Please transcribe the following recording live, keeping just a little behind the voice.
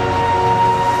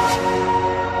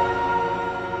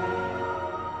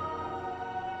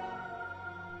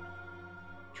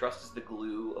Trust is the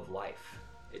glue of life.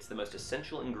 It's the most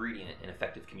essential ingredient in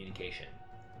effective communication.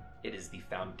 It is the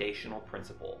foundational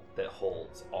principle that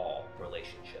holds all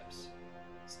relationships.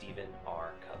 Stephen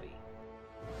R. Covey.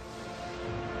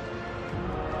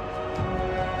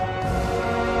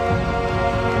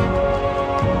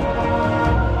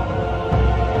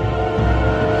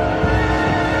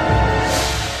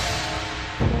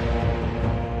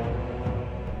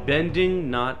 Bending,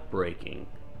 Not Breaking,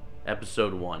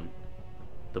 Episode 1,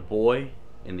 The Boy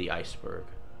in the Iceberg.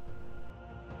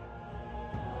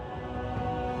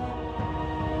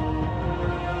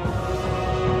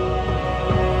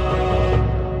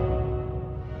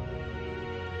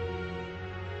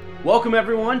 Welcome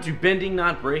everyone to Bending,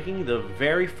 Not Breaking, the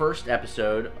very first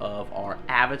episode of our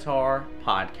Avatar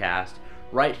podcast,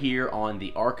 right here on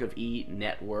the Arc of E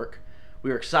network.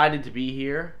 We are excited to be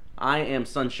here. I am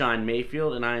Sunshine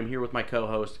Mayfield, and I am here with my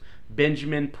co-host,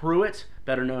 Benjamin Pruitt,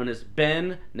 better known as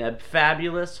Ben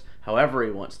Nebfabulous, however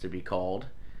he wants to be called.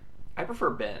 I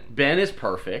prefer Ben. Ben is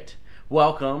perfect.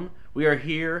 Welcome. We are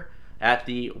here at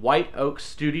the White Oak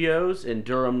Studios in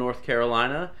Durham, North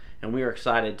Carolina, and we are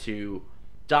excited to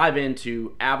dive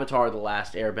into Avatar: The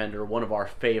Last Airbender, one of our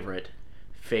favorite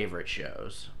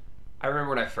shows. I remember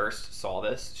when I first saw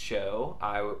this show,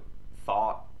 I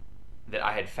thought that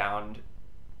I had found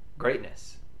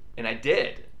greatness. And I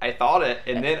did. I thought it,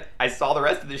 and then I saw the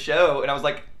rest of the show, and I was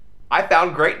like, I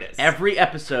found greatness. Every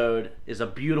episode is a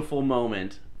beautiful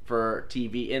moment for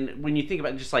TV. And when you think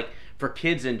about it, just like for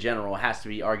kids in general, it has to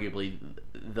be arguably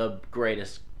the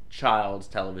greatest child's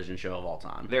television show of all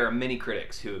time. There are many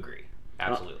critics who agree.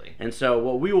 Absolutely. And so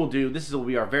what we will do, this will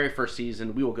be our very first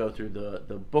season, we will go through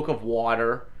the Book of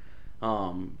Water,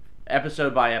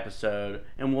 episode by episode,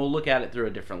 and we'll look at it through a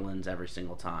different lens every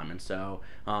single time. And so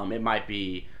it might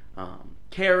be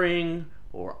caring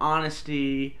or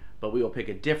honesty, but we will pick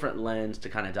a different lens to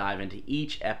kind of dive into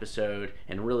each episode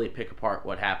and really pick apart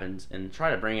what happens and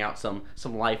try to bring out some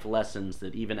life lessons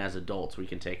that even as adults we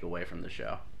can take away from the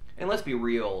show. And let's be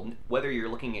real, whether you're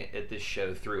looking at this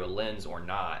show through a lens or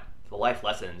not, the life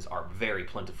lessons are very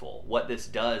plentiful. What this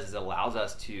does is it allows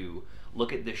us to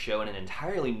look at this show in an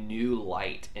entirely new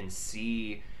light and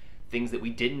see things that we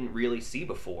didn't really see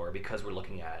before because we're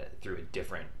looking at it through a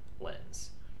different lens.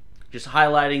 Just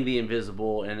highlighting the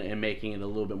invisible and making it a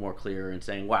little bit more clear and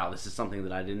saying, wow, this is something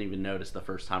that I didn't even notice the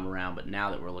first time around, but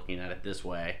now that we're looking at it this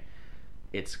way,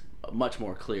 it's much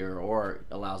more clear, or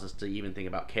allows us to even think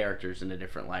about characters in a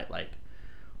different light, like,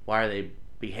 why are they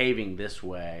behaving this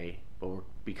way? But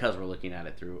because we're looking at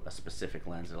it through a specific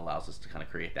lens, it allows us to kind of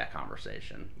create that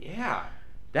conversation. Yeah.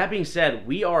 That being said,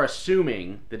 we are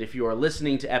assuming that if you are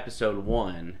listening to episode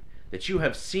 1, that you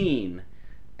have seen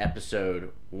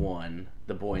episode 1,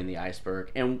 The Boy in the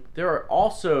Iceberg. And there are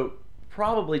also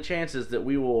probably chances that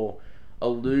we will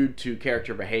allude to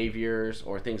character behaviors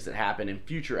or things that happen in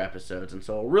future episodes. And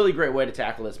so a really great way to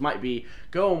tackle this might be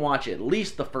go and watch at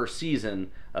least the first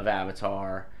season of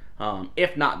Avatar,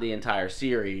 if not the entire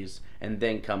series, and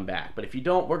then come back. But if you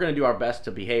don't, we're going to do our best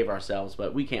to behave ourselves,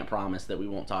 but we can't promise that we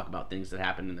won't talk about things that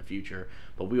happen in the future,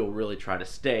 but we will really try to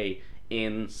stay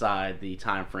inside the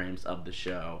time frames of the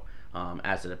show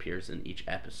as it appears in each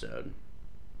episode.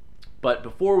 But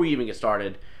before we even get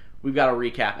started, we've got to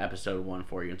recap episode 1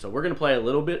 for you. And so we're going to play a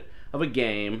little bit of a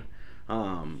game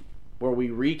where we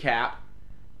recap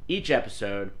each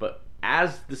episode, but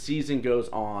as the season goes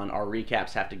on, our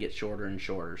recaps have to get shorter and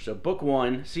shorter. So book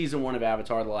 1, season 1 of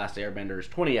Avatar: The Last Airbender is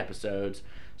 20 episodes.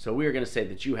 So we are going to say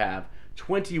that you have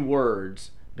 20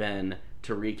 words, Ben,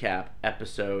 to recap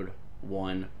episode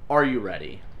 1. Are you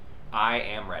ready? I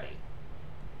am ready.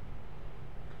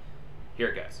 Here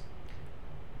it goes.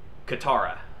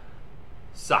 Katara,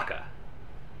 Sokka,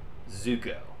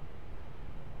 Zuko,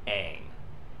 Aang.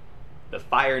 The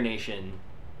Fire Nation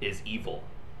is evil.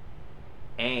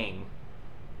 Aang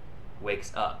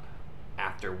wakes up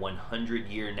after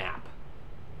 100-year nap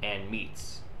and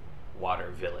meets Water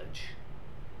Village.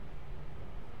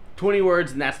 20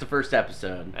 words, and that's the first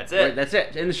episode. That's it. That's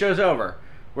it. And the show's over.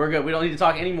 We're good. We don't need to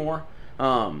talk anymore.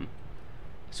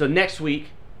 So next week,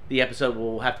 the episode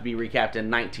will have to be recapped in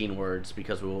 19 words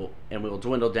because we'll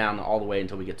dwindle down all the way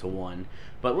until we get to 1.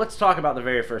 But let's talk about the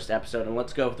very first episode, and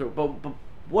let's go through. But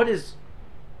what is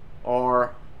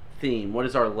our theme? What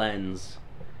is our lens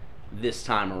this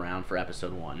time around for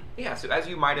episode 1? Yeah, so as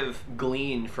you might have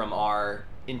gleaned from our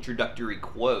introductory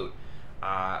quote,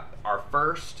 our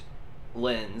first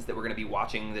lens that we're going to be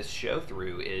watching this show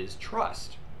through is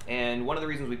trust. And one of the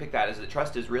reasons we picked that is that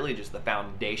trust is really just the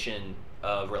foundation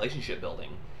of relationship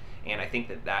building. And I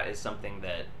think that is something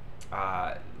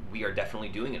that we are definitely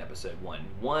doing in episode 1.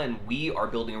 One, we are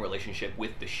building a relationship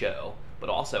with the show, but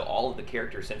also all of the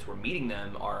characters, since we're meeting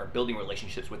them, are building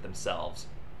relationships with themselves.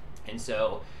 And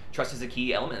so trust is a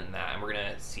key element in that, and we're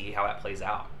going to see how that plays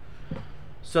out.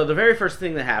 So the very first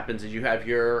thing that happens is you have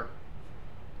your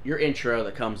intro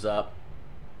that comes up,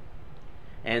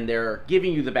 and they're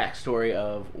giving you the backstory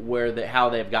of how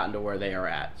they've gotten to where they are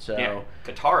at. So yeah,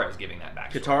 Katara is giving that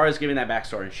backstory. Katara is giving that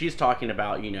backstory, and she's talking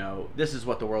about, this is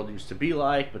what the world used to be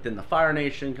like, but then the Fire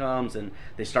Nation comes, and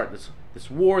they start this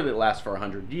war that lasts for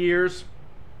 100 years.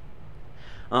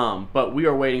 But we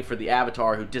are waiting for the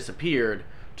Avatar who disappeared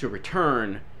to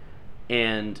return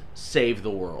and save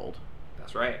the world.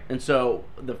 That's right. And so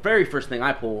the very first thing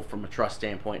I pull from a trust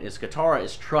standpoint is Katara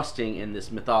is trusting in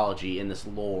this mythology, in this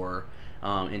lore,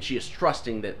 and she is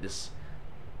trusting that this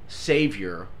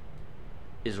savior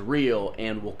is real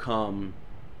and will come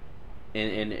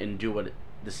and do what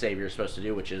the savior is supposed to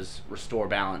do, which is restore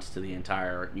balance to the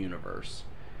entire universe.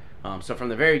 So from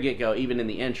the very get-go, even in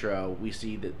the intro, we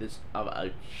see that this a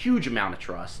huge amount of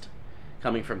trust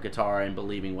coming from Katara and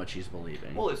believing what she's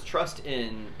believing. Well, it's trust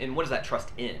in what is that trust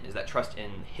in? Is that trust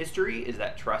in history? Is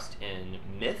that trust in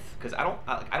myth? Because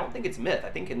I don't think it's myth. I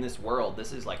think in this world,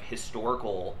 this is like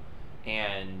historical,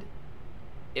 and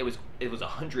it was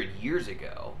 100 years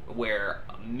ago, where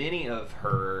many of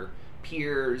her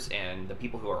peers and the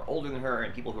people who are older than her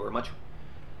and people who are much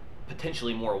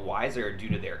potentially more wiser due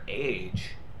to their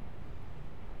age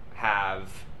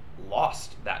have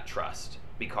lost that trust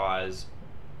because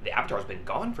the Avatar's been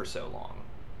gone for so long.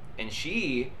 And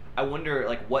I wonder,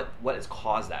 like, what has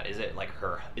caused that? Is it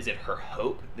her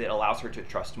hope that allows her to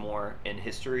trust more in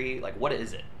history? Like, what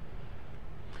is it?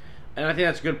 And I think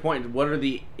that's a good point. What are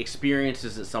the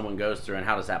experiences that someone goes through, and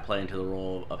how does that play into the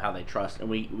role of how they trust? And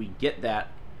we get that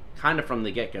kind of from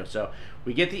the get-go. So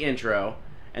we get the intro,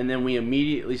 and then we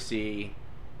immediately see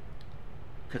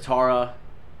Katara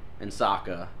and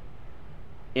Sokka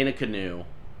in a canoe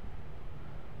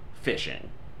fishing.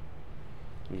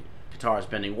 Katara's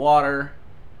bending water.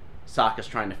 Sokka's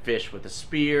trying to fish with a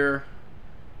spear.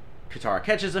 Katara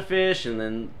catches a fish, and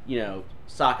then,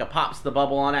 Sokka pops the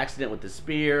bubble on accident with the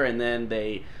spear, and then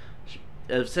they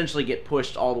essentially get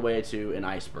pushed all the way to an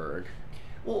iceberg.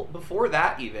 Well, before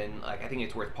that even, I think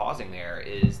it's worth pausing there,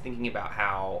 is thinking about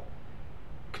how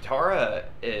Katara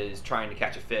is trying to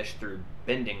catch a fish through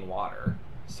bending water.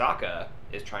 Sokka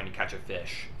is trying to catch a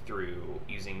fish through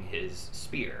using his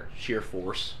spear. Sheer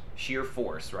force,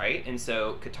 right? And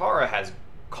so Katara has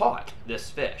caught this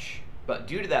fish. But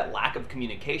due to that lack of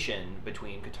communication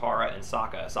between Katara and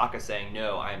Sokka saying,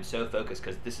 no, I am so focused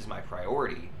because this is my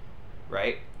priority,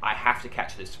 right? I have to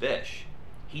catch this fish.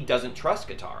 He doesn't trust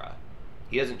Katara.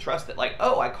 He doesn't trust that,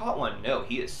 I caught one. No,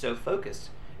 he is so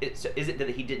focused. Is it that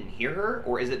he didn't hear her,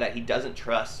 or is it that he doesn't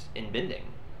trust in bending?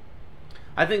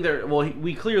 I think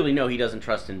we clearly know he doesn't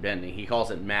trust in bending. He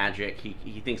calls it magic.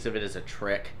 He thinks of it as a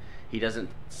trick. He doesn't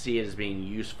see it as being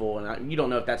useful, and you don't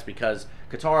know if that's because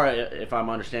Katara, if I'm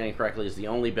understanding correctly, is the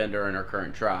only bender in her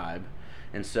current tribe,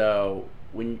 and so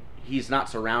when he's not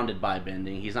surrounded by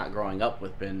bending, he's not growing up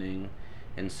with bending,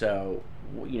 and so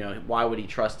why would he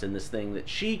trust in this thing that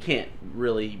she can't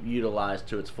really utilize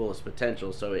to its fullest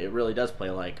potential? So it really does play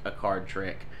like a card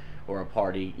trick or a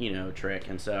party trick,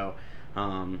 and so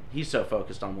he's so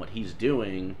focused on what he's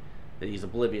doing that he's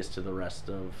oblivious to the rest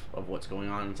of what's going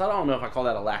on. So I don't know if I call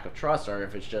that a lack of trust, or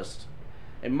if it's just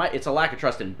it's a lack of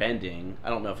trust in bending. I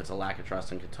don't know if it's a lack of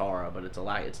trust in Katara, but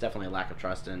it's definitely a lack of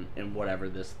trust in whatever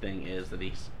this thing is that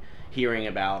he's hearing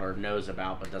about or knows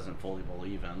about but doesn't fully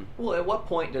believe in. Well, at what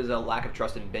point does a lack of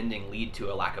trust in bending lead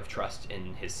to a lack of trust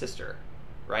in his sister,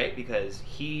 right? Because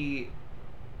he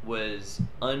was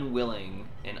unwilling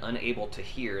and unable to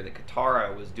hear that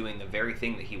Katara was doing the very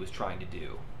thing that he was trying to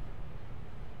do.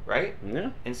 Right?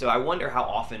 Yeah. And so I wonder how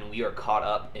often we are caught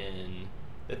up in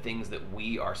the things that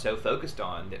we are so focused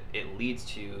on that it leads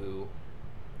to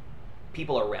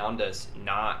people around us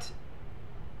not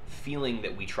feeling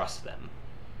that we trust them.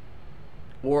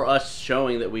 Or us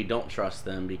showing that we don't trust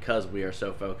them because we are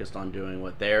so focused on doing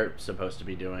what they're supposed to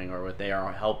be doing or what they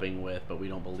are helping with, but we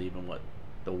don't believe in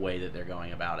the way that they're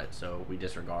going about it. So we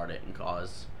disregard it and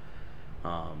cause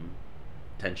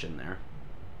tension there.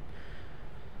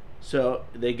 So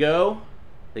they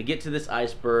get to this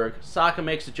iceberg. Sokka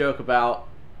makes a joke about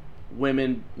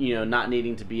women, not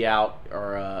needing to be out,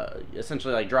 or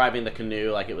essentially like driving the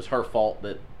canoe, like it was her fault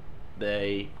that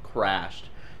they crashed.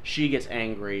 She gets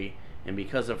angry, and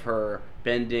because of her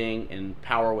bending and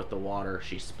power with the water,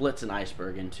 she splits an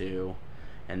iceberg in two,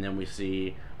 and then we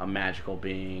see a magical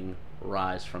being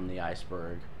rise from the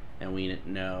iceberg, and we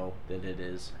know that it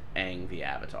is Aang the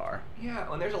Avatar.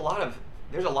 Yeah, and there's a lot of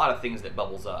there's a lot of things that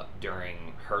bubbles up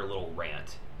during her little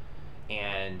rant,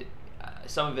 and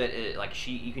some of it, like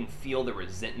you can feel the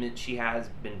resentment she has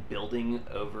been building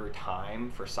over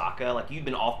time for Sokka. Like, you've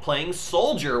been off playing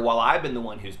soldier while I've been the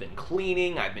one who's been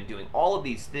cleaning. I've been doing all of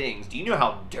these things. Do you know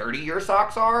how dirty your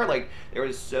socks are? Like, there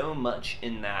was so much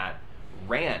in that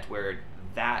rant where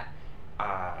that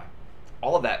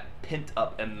all of that pent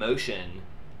up emotion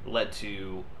led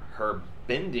to her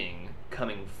bending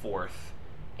coming forth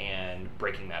and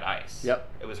breaking that ice. Yep.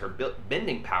 It was her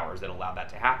bending powers that allowed that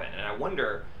to happen. And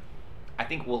I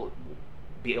think we'll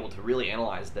be able to really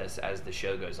analyze this as the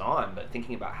show goes on, but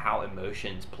thinking about how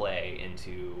emotions play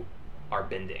into our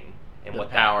bending and the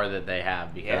power that they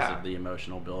have because Yeah. of the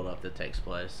emotional buildup that takes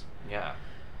place. Yeah.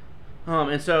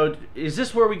 And so, is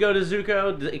this where we go to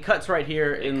Zuko? It cuts right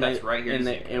here. Right here to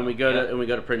Zuko. And we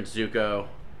go to Prince Zuko,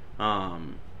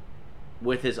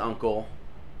 with his uncle,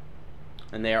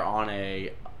 and they are on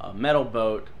a metal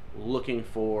boat looking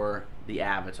for the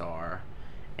Avatar,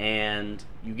 and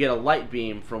you get a light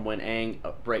beam from when Aang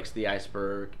breaks the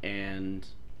iceberg, and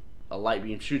a light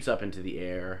beam shoots up into the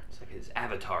air. It's like his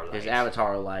avatar light. His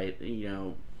avatar light,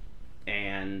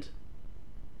 and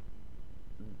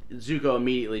Zuko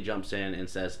immediately jumps in and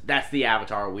says, "That's the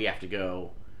Avatar. We have to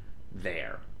go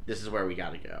there. This is where we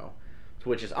got to go." To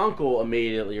which his uncle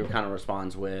immediately kind of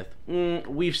responds with,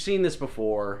 "We've seen this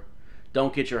before.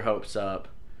 Don't get your hopes up.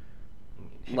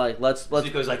 Like, let's."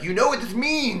 Zuko's like, "You know what this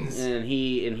means." And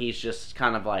he's just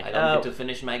kind of like, I don't get to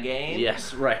finish my game.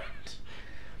 Yes, right.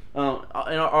 And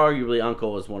arguably,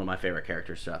 Uncle is one of my favorite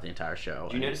characters throughout the entire show.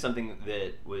 Do you notice something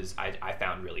that I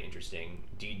found really interesting?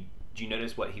 Do you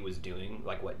notice what he was doing?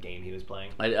 Like, what game he was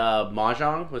playing?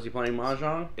 Mahjong? Was he playing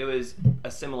Mahjong? It was a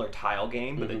similar tile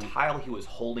game, but the tile he was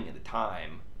holding at the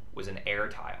time was an air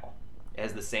tile. It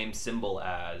has the same symbol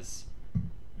as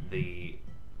the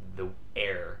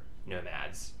air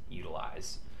nomads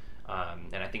utilize.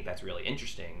 And I think that's really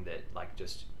interesting that, like,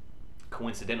 just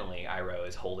coincidentally, Iroh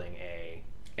is holding a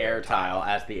air tile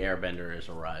as the airbender is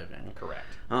arriving. Correct.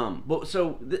 But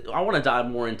so I want to dive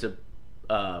more into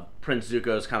Prince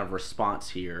Zuko's kind of response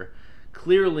here.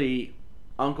 Clearly,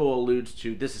 Uncle alludes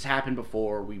to, this has happened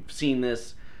before, we've seen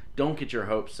this, don't get your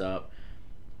hopes up.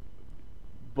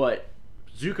 But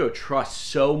Zuko trusts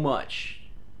so much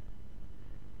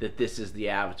that this is the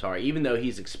Avatar, even though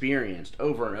he's experienced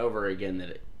over and over again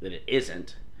that it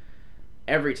isn't.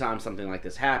 Every time something like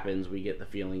this happens, we get the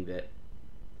feeling that,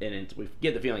 we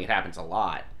get the feeling it happens a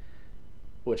lot,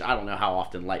 which I don't know how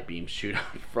often light beams shoot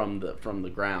up from the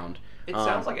ground. It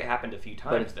sounds like it happened a few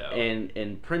times, though.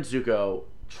 And Prince Zuko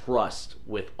trusts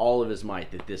with all of his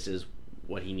might that this is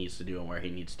what he needs to do and where he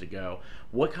needs to go.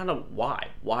 Why?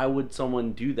 Why would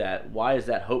someone do that? Why is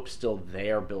that hope still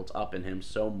there, built up in him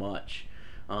so much,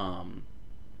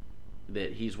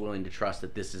 that he's willing to trust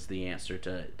that this is the answer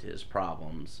to his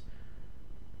problems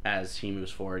as he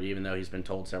moves forward, even though he's been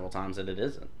told several times that it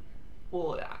isn't?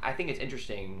 Well, I think it's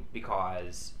interesting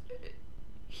because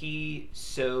he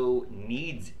so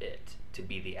needs it to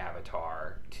be the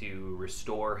Avatar to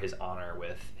restore his honor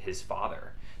with his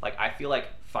father. Like, I feel like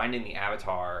finding the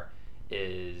Avatar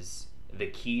is the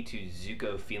key to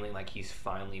Zuko feeling like he's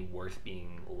finally worth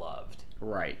being loved.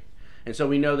 Right. And so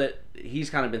we know that he's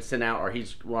kind of been sent out, or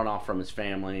he's run off from his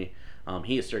family.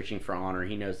 He is searching for honor.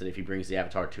 He knows that if he brings the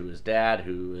Avatar to his dad,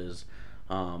 who is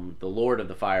the Lord of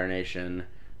the Fire Nation,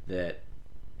 that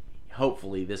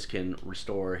hopefully this can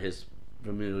restore his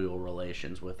familial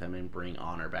relations with him and bring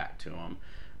honor back to him.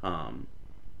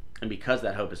 And because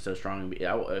that hope is so strong,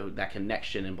 that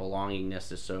connection and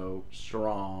belongingness is so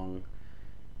strong,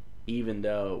 even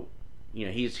though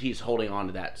he's holding on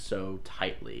to that so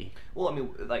tightly. Well, I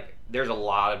mean, like, there's a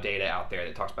lot of data out there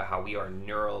that talks about how we are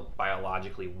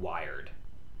neurobiologically wired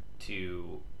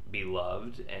to be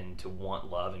loved and to want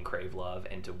love and crave love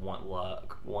and to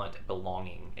want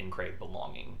belonging and crave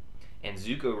belonging. And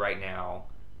Zuko right now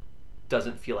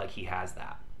doesn't feel like he has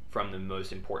that from the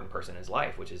most important person in his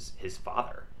life, which is his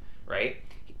father, right?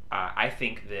 I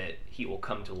think that he will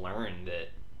come to learn that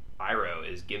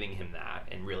Iroh is giving him that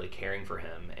and really caring for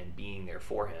him and being there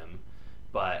for him,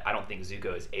 but I don't think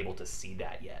Zuko is able to see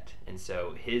that yet. And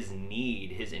so his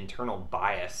internal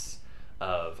bias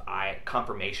of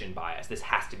confirmation bias, this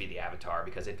has to be the Avatar,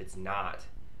 because if it's not,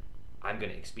 I'm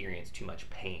going to experience too much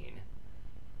pain.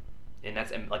 And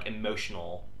that's like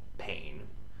emotional pain,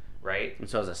 right? And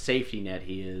so as a safety net,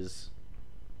 he is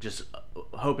just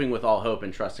hoping with all hope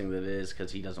and trusting that it is,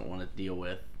 because he doesn't want to deal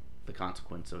with the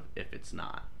consequence of if it's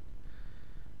not.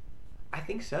 I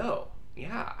think so.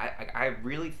 Yeah, I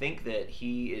really think that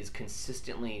he is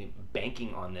consistently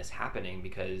banking on this happening,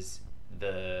 because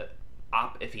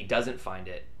if he doesn't find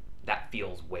it, that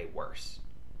feels way worse.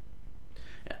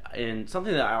 And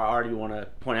something that I already want to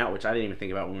point out, which I didn't even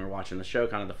think about when we were watching the show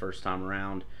kind of the first time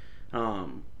around,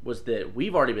 was that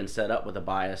we've already been set up with a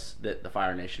bias that the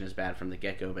Fire Nation is bad from the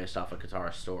get-go based off of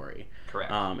Katara's story.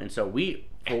 Correct. And so we,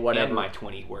 for whatever... And my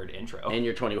 20-word intro. And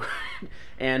your 20-word...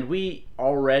 And we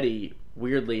already,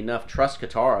 weirdly enough, trust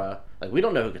Katara. Like, we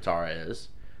don't know who Katara is,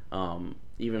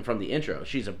 even from the intro.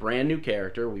 She's a brand new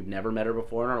character. We've never met her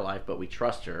before in our life, but we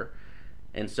trust her.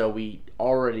 And so we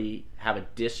already have a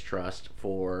distrust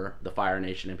for the Fire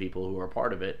Nation and people who are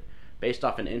part of it based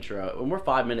off an intro. And we're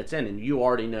 5 minutes in, and you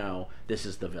already know this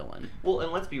is the villain. Well,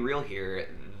 and let's be real here.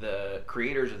 The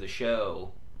creators of the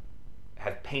show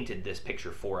have painted this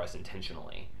picture for us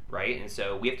intentionally, right? And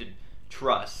so we have to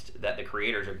trust that the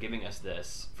creators are giving us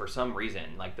this for some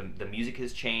reason. Like, the music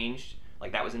has changed.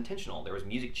 Like, that was intentional. There was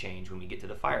music change when we get to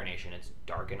the Fire Nation. It's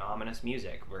dark and ominous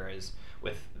music. Whereas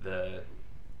with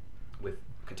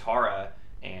Katara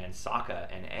and Sokka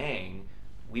and Aang,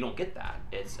 we don't get that.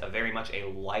 It's very much a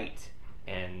light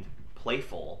and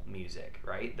playful music,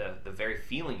 right? The very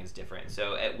feeling is different.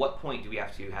 So at what point do we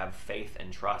have to have faith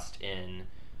and trust in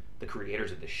the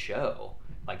creators of the show?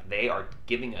 Like, they are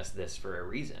giving us this for a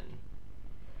reason,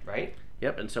 right?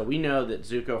 Yep, and so we know that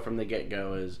Zuko from the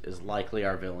get-go is likely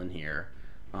our villain here.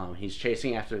 He's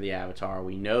chasing after the Avatar.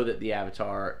 We know that the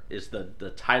Avatar is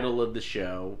the title of the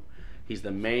show. He's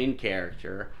the main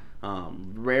character.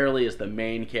 Rarely is the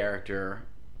main character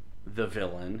the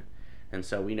villain. And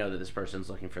so we know that this person's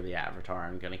looking for the Avatar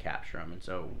and going to capture him. And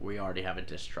so we already have a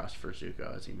distrust for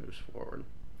Zuko as he moves forward.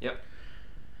 Yep.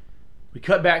 We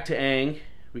cut back to Aang.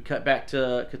 We cut back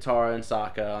to Katara and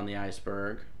Sokka on the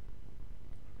iceberg.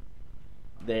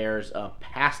 There's a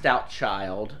passed out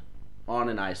child on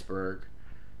an iceberg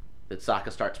that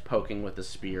Sokka starts poking with a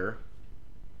spear.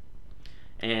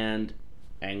 And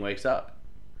Aang wakes up.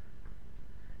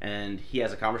 And he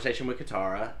has a conversation with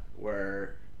Katara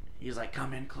where he's like,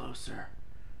 come in closer.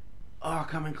 Oh,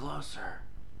 come in closer.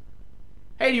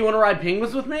 Hey, do you want to ride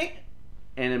penguins with me?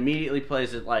 And immediately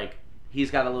plays it like he's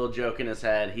got a little joke in his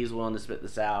head. He's willing to spit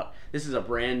this out. This is a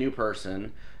brand new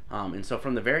person. And so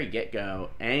from the very get-go,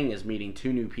 Aang is meeting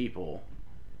two new people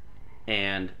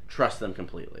and trusts them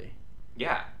completely.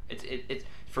 Yeah. It's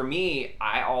for me,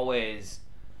 I always...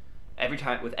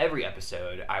 with every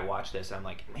episode I watch this, I'm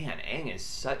like, man, Aang is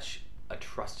such a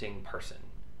trusting person.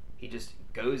 He just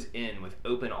goes in with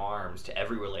open arms to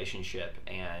every relationship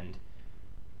and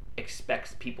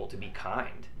expects people to be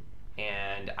kind.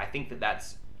 And I think that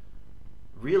that's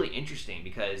really interesting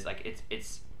because, like,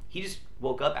 it's he just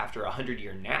woke up after a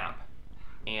 100-year nap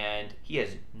and he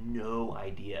has no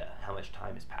idea how much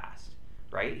time has passed.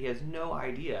 Right? He has no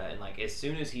idea. And, like, as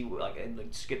soon as he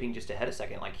skipping just ahead a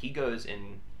second, like, he goes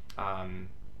and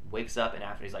wakes up, and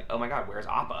after he's like, oh my god, where's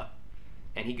Appa?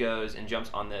 And he goes and jumps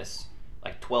on this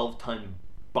like 12-ton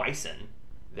bison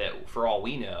that, for all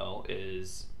we know,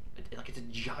 is like, it's a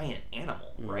giant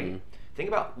animal, right? Mm-hmm. Think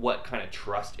about what kind of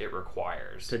trust it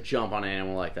requires to jump on an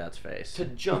animal like that's face. To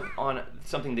jump on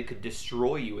something that could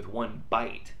destroy you with one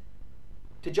bite.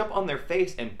 To jump on their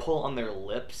face and pull on their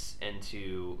lips and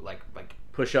to like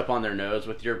push up on their nose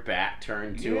with your back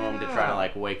turned to them to try to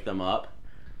like wake them up.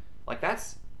 Like,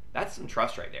 that's some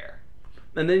trust right there.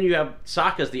 And then you have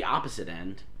Sokka's the opposite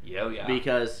end. Yeah.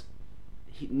 Because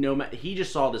he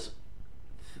just saw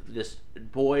this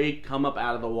boy come up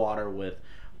out of the water with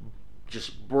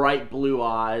just bright blue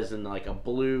eyes and like a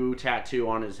blue tattoo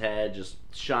on his head just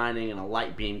shining and a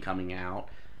light beam coming out.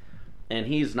 And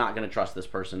he's not going to trust this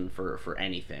person for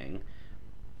anything.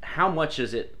 How much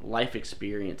is it life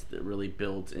experience that really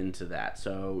builds into that?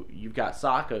 So you've got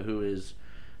Sokka, who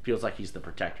feels like he's the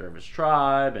protector of his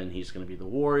tribe and he's going to be the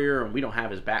warrior, and we don't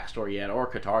have his backstory yet, or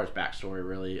Katara's backstory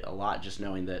really a lot, just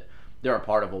knowing that they're a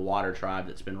part of a water tribe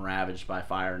that's been ravaged by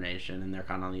Fire Nation and they're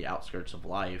kind of on the outskirts of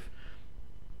life.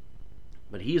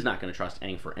 But he's not going to trust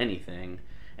Aang for anything.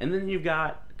 And then you've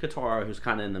got Katara, who's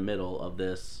kind of in the middle of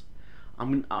this. I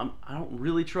don't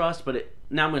really trust, but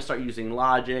now I'm going to start using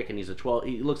logic, and he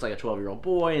looks like a 12-year-old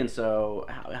boy, and so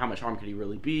how much harm could he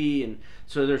really be? And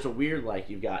so there's a weird,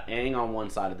 like, you've got Aang on one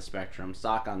side of the spectrum,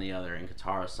 Sokka on the other, and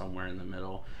Katara somewhere in the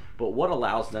middle. But what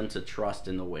allows them to trust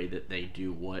in the way that they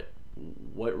do? What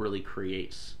really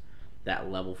creates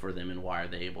that level for them, and why are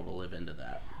they able to live into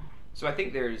that? So I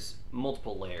think there's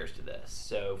multiple layers to this.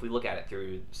 So if we look at it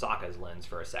through Sokka's lens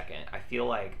for a second, I feel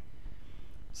like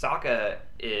Sokka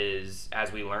is,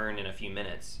 as we learn in a few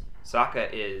minutes, Sokka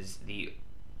is the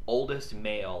oldest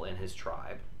male in his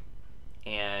tribe,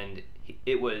 and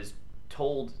it was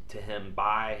told to him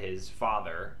by his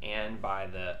father and by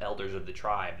the elders of the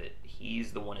tribe that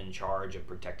he's the one in charge of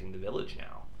protecting the village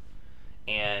now.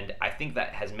 And I think that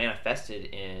has manifested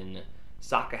in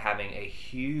Sokka having a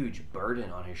huge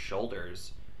burden on his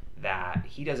shoulders that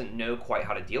he doesn't know quite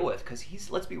how to deal with, because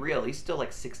let's be real, he's still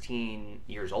like 16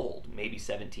 years old, maybe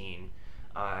 17,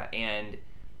 and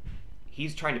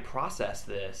he's trying to process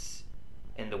this,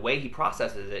 and the way he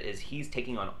processes it is he's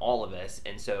taking on all of this,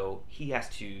 and so he has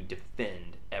to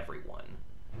defend everyone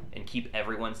and keep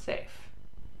everyone safe.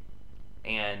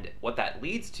 And what that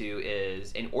leads to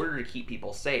is, in order to keep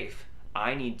people safe,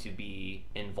 I need to be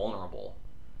invulnerable.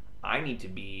 I need to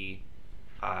be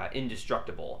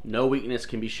indestructible. No weakness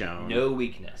can be shown. No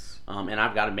weakness. And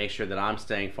I've got to make sure that I'm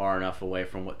staying far enough away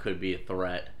from what could be a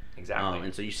threat. Exactly.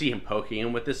 And so you see him poking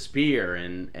him with his spear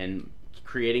and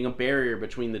creating a barrier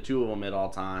between the two of them at all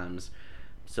times,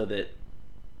 so that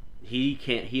he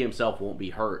himself won't be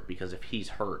hurt, because if he's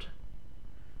hurt,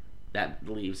 that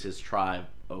leaves his tribe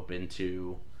open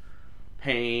to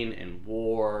pain and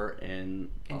war and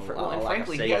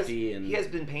frankly, safety. he has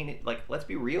been painted, like, let's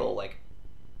be real, like,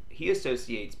 he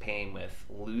associates pain with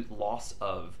loss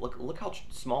of, look how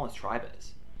small his tribe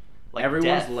is. Like,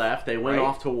 everyone's death, left. They went right?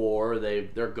 off to war.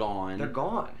 They're gone. They're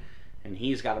gone. And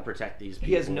he's got to protect these people.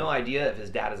 He has no idea if his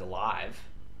dad is alive,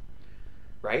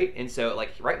 right? And so,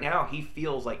 like, right now, he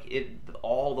feels like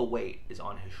all the weight is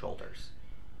on his shoulders.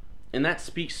 And that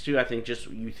speaks to, I think, just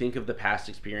you think of the past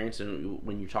experience, and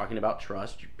when you're talking about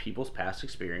trust, people's past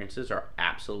experiences are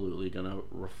absolutely going to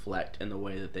reflect in the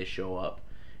way that they show up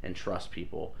and trust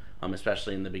people,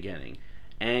 especially in the beginning.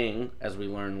 Aang, as we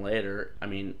learn later, I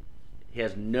mean, he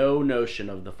has no notion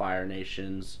of the Fire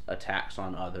Nation's attacks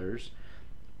on others.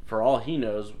 For all he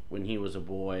knows, when he was a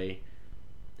boy,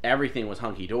 everything was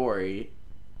hunky-dory,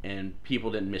 and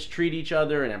people didn't mistreat each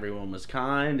other, and everyone was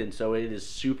kind, and so it is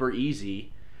super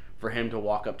easy for him to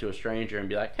walk up to a stranger and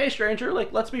be like, "Hey, stranger,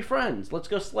 like, let's be friends. Let's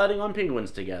go sledding on penguins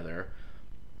together."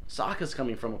 Sokka's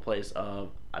coming from a place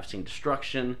of, I've seen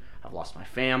destruction, I've lost my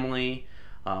family.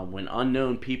 When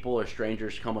unknown people or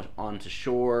strangers come onto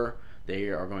shore, they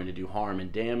are going to do harm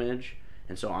and damage,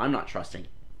 and so I'm not trusting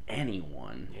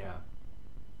anyone. Yeah.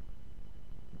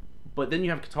 But then you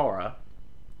have Katara,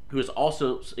 who has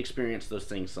also experienced those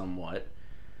things somewhat,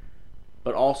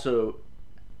 but also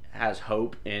has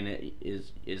hope and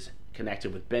is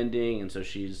connected with bending, and so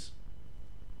she's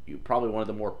probably one of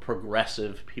the more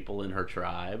progressive people in her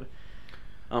tribe.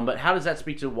 But how does that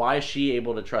speak to why is she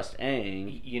able to trust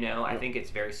Aang? You know, I think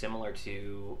it's very similar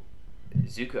to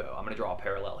Zuko. I'm going to draw a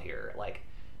parallel here. Like,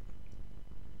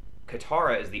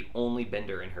 Katara is the only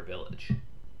bender in her village.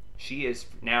 She is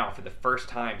now, for the first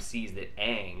time, sees that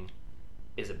Aang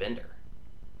is a bender.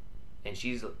 And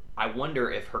I wonder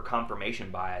if her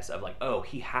confirmation bias of, like, oh,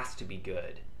 he has to be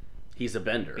good. He's a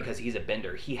bender. Because he's a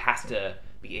bender. He has to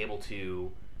be able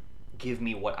to give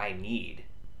me what I need,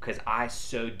 because I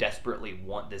so desperately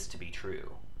want this to be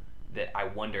true, that I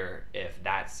wonder if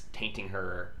that's tainting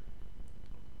her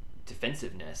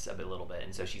defensiveness a little bit.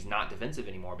 And so she's not defensive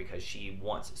anymore because she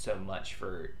wants so much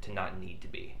to not need to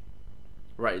be.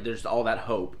 Right, there's all that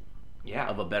hope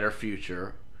of a better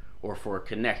future or for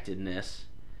connectedness.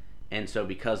 And so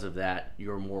because of that,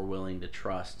 you're more willing to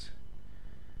trust.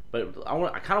 But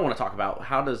I kind of want to talk about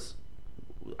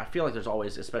I feel like there's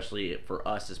always, especially for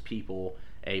us as people,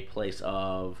 a place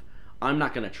of, I'm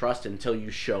not going to trust until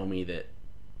you show me that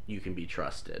you can be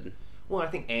trusted. Well, I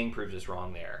think Aang proves us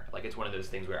wrong there. Like, it's one of those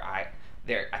things where I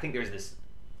think there's this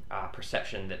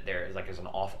perception that there's an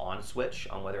off-on switch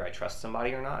on whether I trust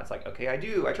somebody or not. It's like, okay, I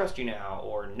trust you now,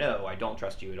 or no, I don't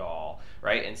trust you at all,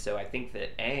 right? And so I think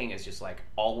that Aang is just like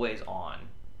always on,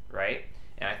 right?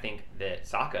 And I think that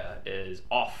Sokka is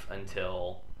off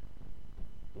until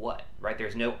what, right?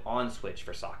 There's no on switch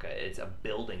for Sokka. It's a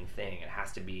building thing. It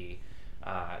has to be,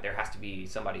 there has to be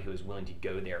somebody who is willing to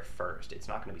go there first. It's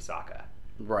not going to be Sokka.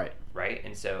 Right. Right?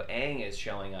 And so Aang is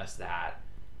showing us that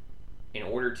in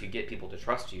order to get people to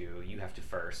trust you, you have to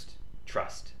first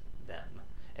trust them.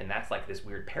 And that's like this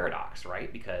weird paradox,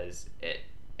 right? Because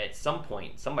at some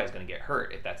point, somebody's going to get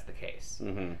hurt if that's the case.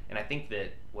 Mm-hmm. And I think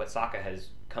that what Sokka has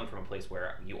come from a place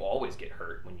where you always get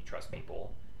hurt when you trust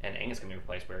people, and Aang is coming from a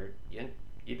place where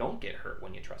you don't get hurt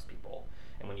when you trust people.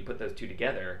 And when you put those two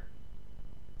together,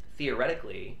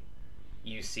 theoretically,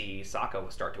 you see Sokka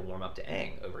start to warm up to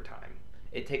Aang over time.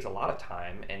 It takes a lot of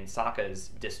time, and Sokka's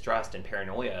distrust and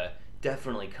paranoia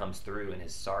definitely comes through in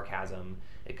his sarcasm.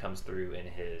 It comes through in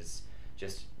his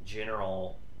just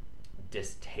general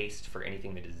distaste for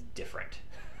anything that is different.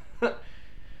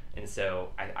 And so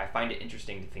I find it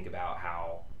interesting to think about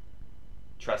how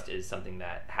trust is something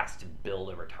that has to build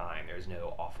over time. There's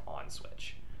no off-on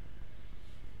switch.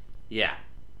 Yeah.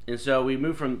 And so we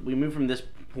move from this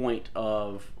point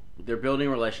of they're building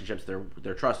relationships.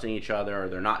 They're trusting each other, or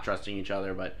they're not trusting each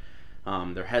other, but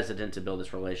they're hesitant to build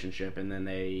this relationship, and then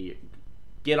they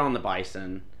get on the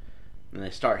bison and they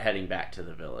start heading back to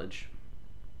the village.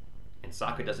 And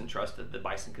Sokka doesn't trust that the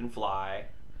bison can fly.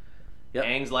 Yep.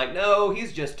 Aang's like, no,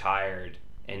 he's just tired.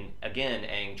 And again,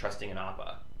 Aang trusting in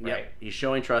Appa, right? Yep. He's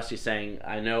showing trust. He's saying,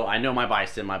 I know my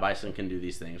bison. My bison can do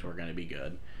these things. We're going to be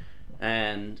good.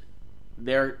 And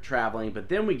they're traveling, but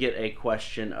then we get a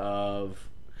question of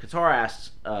Katara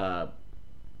asks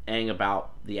Aang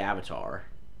about the Avatar.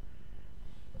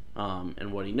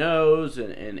 And what he knows,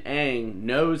 and Aang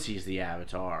knows he's the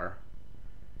Avatar.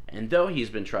 And though he's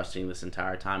been trusting this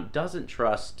entire time, doesn't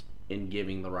trust in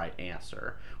giving the right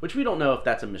answer. Which we don't know if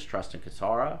that's a mistrust in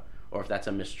Katara, or if that's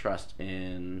a mistrust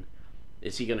in...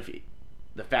 Is he going to...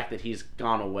 The fact that he's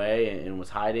gone away and was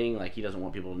hiding, like he doesn't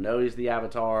want people to know he's the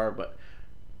Avatar,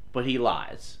 but he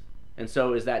lies. And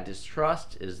so is that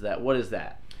distrust? What is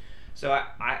that? So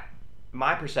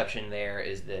my perception there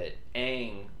is that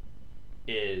Aang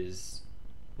is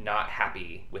not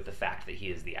happy with the fact that he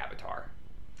is the Avatar.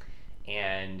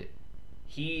 And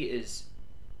he is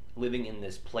living in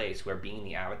this place where being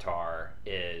the Avatar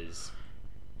is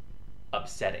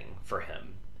upsetting for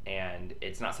him. And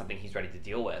it's not something he's ready to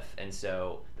deal with. And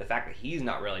so the fact that he's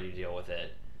not ready to deal with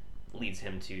it leads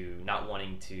him to not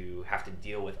wanting to have to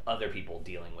deal with other people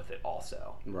dealing with it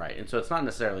also. Right. And so it's not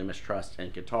necessarily mistrust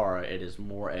in Katara. It is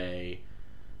more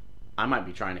I might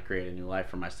be trying to create a new life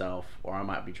for myself, or I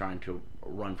might be trying to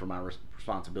run from my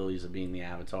responsibilities of being the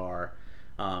Avatar.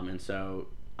 And so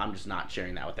I'm just not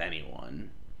sharing that with anyone.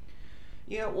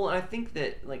 Yeah, well, I think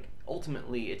that, like,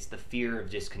 ultimately it's the fear of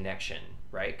disconnection,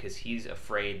 right? Because he's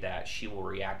afraid that she will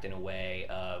react in a way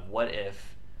of, what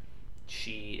if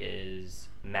she is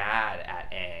mad at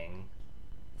Aang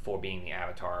for being the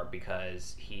Avatar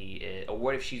because he is, or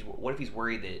what if he's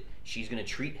worried that she's going to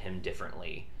treat him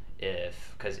differently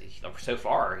because so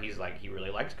far he's like, he really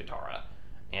likes Katara,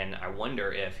 and I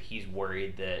wonder if he's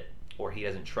worried that, or he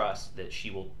doesn't trust that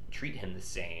she will treat him the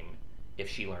same if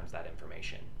she learns that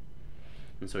information.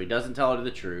 And so he doesn't tell her the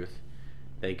truth.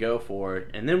 They go for it,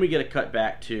 and then we get a cut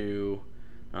back to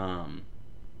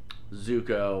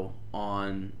Zuko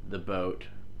on the boat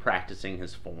practicing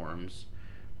his forms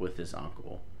with his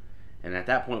uncle. And at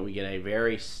that point we get a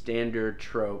very standard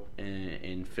trope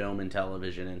in film and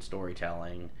television and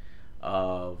storytelling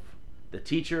of the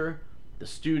teacher, the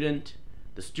student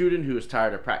who is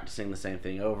tired of practicing the same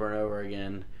thing over and over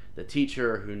again, the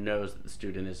teacher who knows that the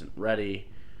student isn't ready.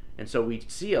 And so we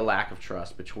see a lack of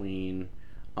trust between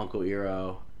Uncle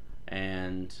Iroh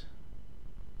and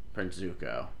Prince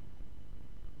Zuko.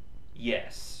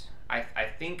 Yes. I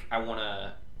think I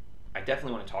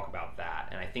definitely want to talk about that,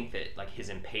 and I think that, like, his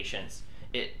impatience,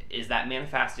 is that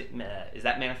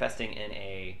manifesting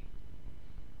in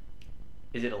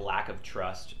is it a lack of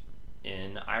trust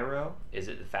in Iroh? Is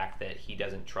it the fact that he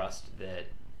doesn't trust that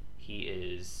he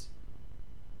is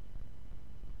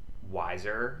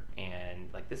wiser, and,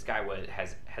 like, this guy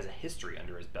has a history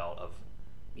under his belt of,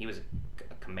 he was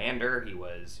a commander, he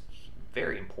was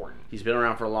very important. He's been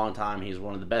around for a long time. He's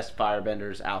one of the best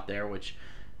firebenders out there,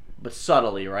 but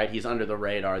subtly, right? He's under the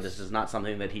radar. This is not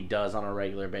something that he does on a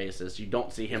regular basis. You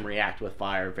don't see him react with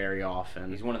fire very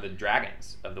often. He's one of the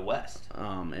dragons of the West.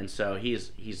 And so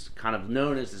he's kind of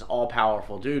known as this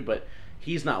all-powerful dude, but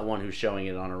he's not one who's showing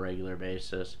it on a regular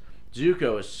basis.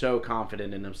 Zuko is so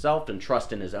confident in himself and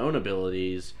trust in his own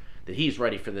abilities that he's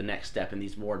ready for the next step in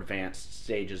these more advanced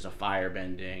stages of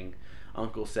firebending.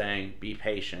 Uncle saying, be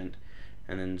patient.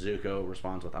 And then Zuko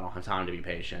responds with, I don't have time to be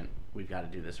patient. We've got to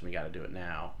do this and we got to do it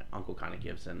now. Uncle kind of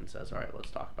gives in and says, all right,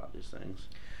 let's talk about these things.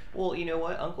 Well, you know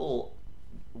what?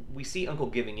 We see Uncle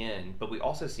giving in, but we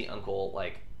also see Uncle,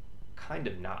 like, kind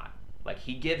of not. Like,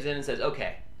 he gives in and says,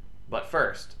 okay, but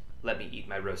first, let me eat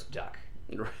my roast duck.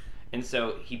 And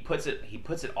so he puts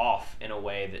it off in a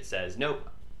way that says, nope,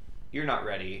 you're not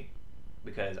ready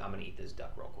because I'm going to eat this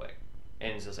duck real quick.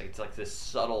 And it's just like, it's like this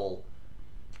subtle,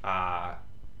 a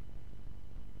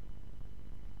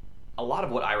lot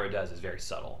of what Iroh does is very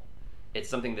subtle. It's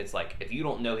something that's like, if you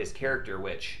don't know his character,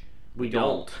 which we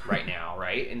don't right now,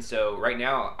 right? And so right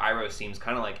now, Iroh seems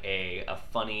kind of like a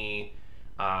funny,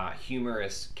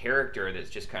 humorous character that's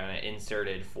just kind of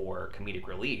inserted for comedic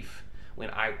relief. When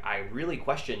I really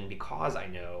question, because I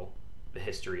know the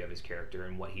history of his character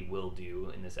and what he will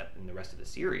do in the rest of the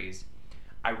series,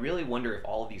 I really wonder if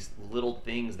all of these little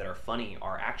things that are funny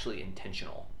are actually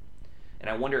intentional. And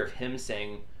I wonder if him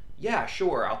saying, yeah,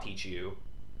 sure, I'll teach you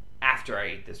after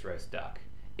I eat this roast duck,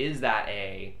 is that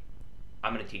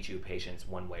I'm going to teach you patience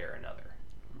one way or another.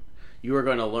 You are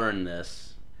going to learn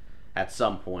this, at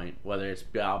some point, whether it's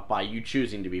by you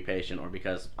choosing to be patient or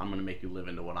because I'm going to make you live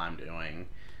into what I'm doing,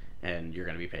 and you're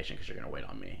going to be patient because you're going to wait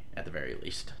on me at the very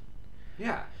least.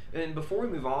 Yeah, and before we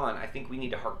move on, I think we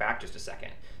need to hark back just a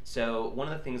second. So one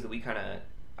of the things that we kind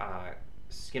of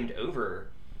skimmed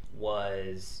over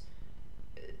was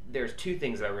there's two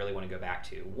things that I really want to go back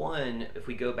to. One, if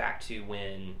we go back to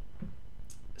when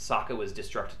Sokka was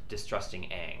distrusting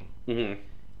Aang, Mm-hmm.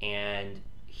 and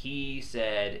he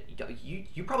said,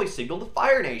 you probably signaled the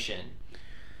Fire Nation,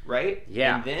 right?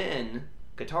 Yeah. And then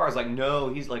Katara's like, no,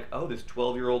 he's like, oh, this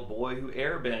 12-year-old boy who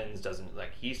airbends doesn't,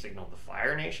 like, he signaled the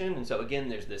Fire Nation. And so again,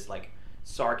 there's this like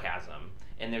sarcasm,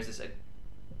 and there's this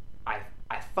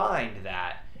I find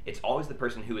that it's always the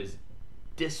person who is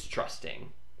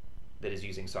distrusting that is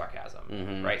using sarcasm,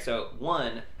 Mm-hmm. right? So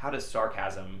one, how does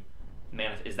sarcasm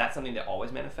manifest? Is that something that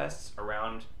always manifests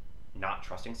around not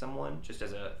trusting someone, just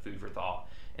as a food for thought?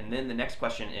 And then the next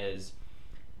question is,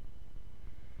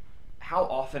 how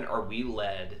often are we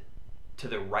led to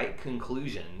the right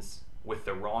conclusions with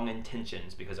the wrong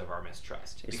intentions because of our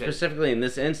mistrust? Because, Specifically in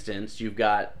this instance, you've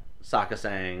got Sokka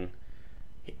saying,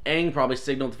 Aang probably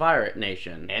signaled Fire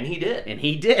Nation. and he did. And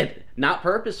he did. Not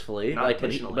purposefully. Not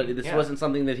intentionally. But this Yeah. wasn't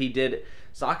something that he did.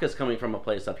 Sokka's coming from a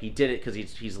place of, he did it because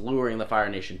he's luring the Fire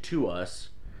Nation to us.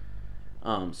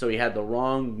 So he had the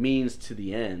wrong means to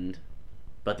the end.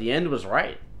 But the end was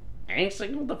right. Aang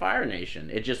signaled the Fire Nation.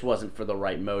 It just wasn't for the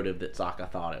right motive that Sokka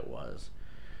thought it was.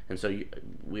 And so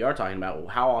we are talking about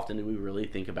how often do we really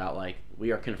think about, like,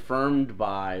 we are confirmed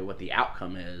by what the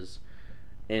outcome is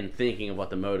and thinking of what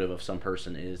the motive of some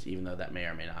person is, even though that may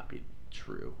or may not be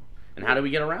true. And how do we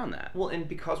get around that? Well, and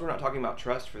because we're not talking about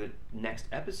trust for the next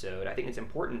episode, I think it's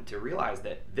important to realize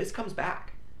that this comes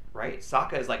back, right?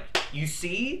 Sokka is like, you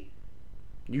see?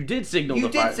 You did signal You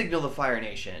the Fire... did signal the Fire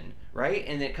Nation, right?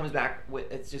 And it comes back with,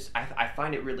 it's just, I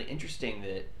find it really interesting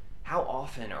that how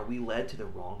often are we led to the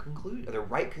wrong conclusion, or the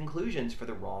right conclusions for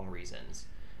the wrong reasons?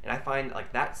 And I find,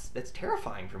 like, that's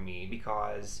terrifying for me,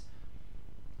 because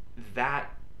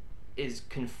that is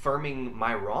confirming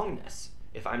my wrongness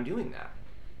if I'm doing that,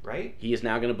 right? He is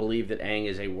now going to believe that Aang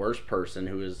is a worse person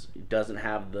who doesn't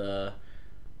have the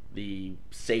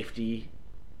safety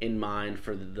in mind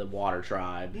for the Water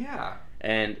Tribe. Yeah.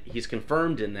 And he's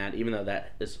confirmed in that, even though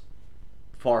that is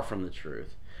far from the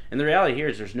truth. And the reality here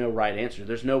is there's no right answer.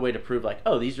 There's no way to prove, like,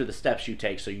 oh, these are the steps you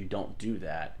take so you don't do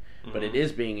that. Mm-hmm. But it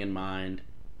is being in mind,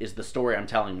 is the story I'm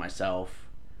telling myself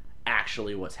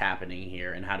actually what's happening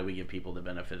here, and how do we give people the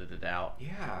benefit of the doubt?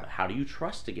 Yeah. How do you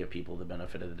trust to give people the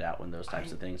benefit of the doubt when those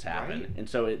types of things happen? Right. And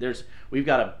so this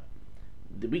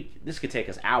could take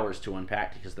us hours to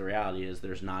unpack, because the reality is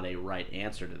there's not a right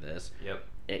answer to this. Yep.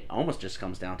 It almost just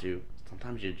comes down to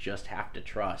sometimes you just have to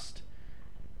trust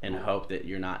and hope that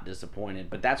you're not disappointed.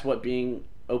 But that's what being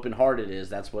open-hearted is.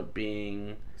 That's what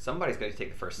being... Somebody's got to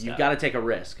take the first step. You've got to take a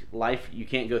risk. You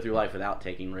can't go through life without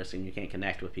taking risk, and you can't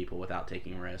connect with people without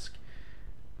taking risk,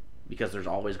 because there's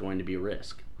always going to be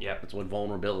risk. Yep. That's what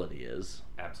vulnerability is.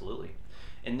 Absolutely.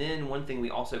 And then one thing we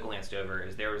also glanced over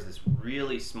is there was this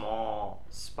really small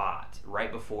spot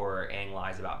right before Aang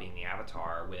lies about being the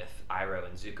Avatar with Iroh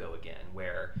and Zuko again,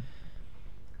 where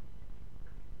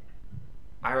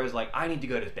Iroh's like, I need to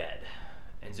go to bed.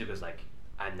 And Zuko's like,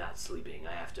 I'm not sleeping.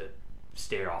 I have to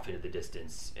stare off into the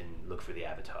distance and look for the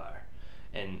Avatar.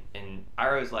 And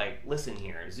Iroh's like, listen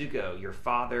here, Zuko, your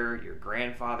father, your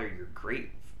grandfather, your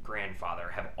great-grandfather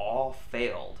have all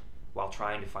failed while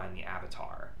trying to find the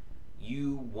Avatar.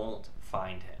 You won't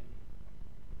find him.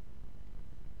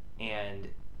 And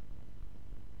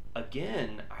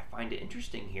again, I find it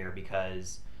interesting here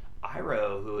because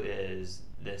Iroh, who is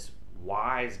this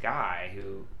wise guy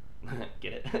who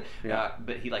get it, Yeah.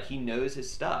 but he knows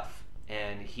his stuff,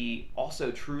 and he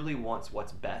also truly wants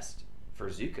what's best for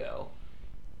Zuko.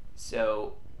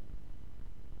 So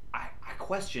I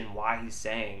question why he's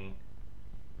saying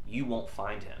you won't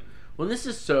find him. Well, this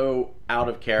is so out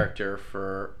of character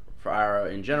for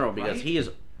Iroh in general, because Right? he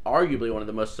is arguably one of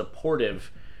the most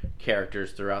supportive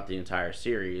characters throughout the entire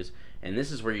series, and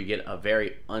this is where you get a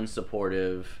very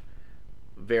unsupportive,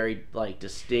 very like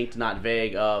distinct, not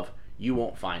vague, of you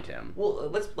won't find him. Well,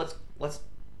 let's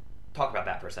talk about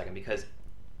that for a second, because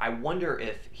I wonder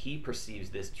if he perceives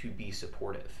this to be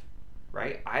supportive,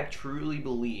 right? I truly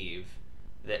believe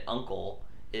that Uncle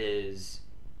is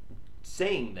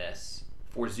saying this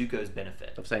for Zuko's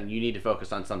benefit. Of saying you need to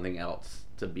focus on something else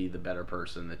to be the better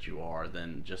person that you are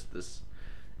than just this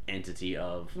entity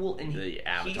of the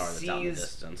Avatar that's out in the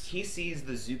distance. He sees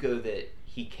the Zuko that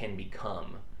he can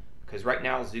become. Because right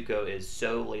now Zuko is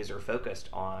so laser focused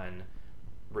on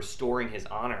restoring his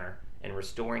honor and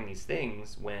restoring these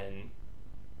things, when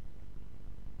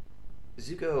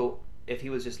Zuko, if he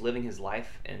was just living his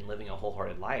life and living a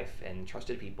wholehearted life and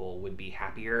trusted people, would be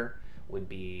happier, would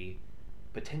be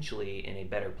potentially in a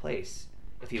better place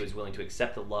if he was willing to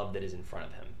accept the love that is in front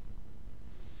of him.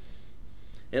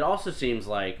 It also seems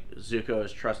like Zuko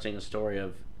is trusting a story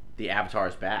of the Avatar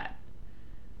is bad.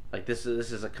 Like this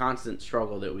is a constant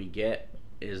struggle that we get,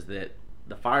 is that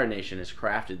the Fire Nation has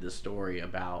crafted this story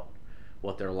about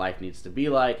what their life needs to be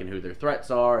like and who their threats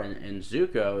are, and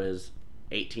Zuko is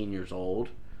 18 years old,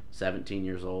 17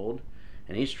 years old,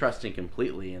 and he's trusting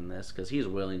completely in this because he's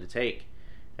willing to take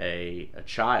a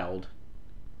child,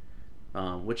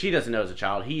 which he doesn't know as a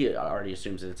child. He already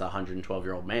assumes that it's a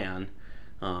 112-year-old man,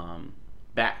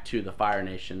 back to the Fire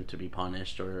Nation to be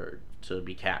punished or to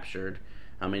be captured.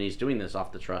 I mean, he's doing this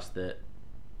off the trust that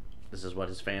this is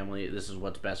what's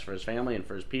best for his family and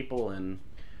for his people. And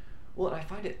well, and I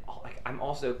find it like I'm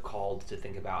also called to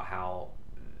think about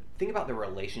the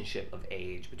relationship of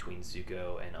age between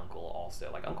Zuko and Uncle. Also,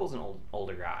 like Uncle's an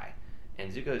older guy,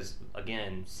 and Zuko's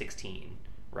again 16,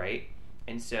 right?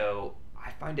 And so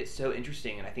I find it so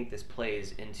interesting, and I think this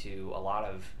plays into a lot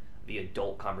of the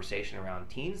adult conversation around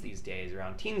teens these days.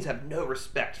 Around teens have no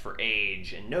respect for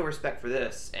age and no respect for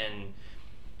this, and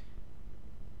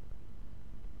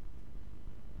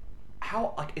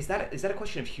how, like, is that a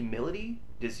question of humility?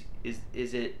 Is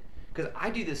it, because I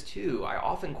do this too. I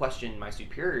often question my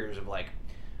superiors of like,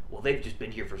 well, they've just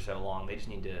been here for so long. They just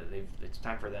need to. It's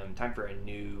time for a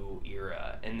new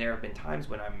era. And there have been times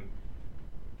when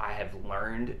I have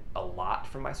learned a lot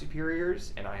from my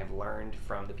superiors, and I have learned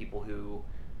from the people who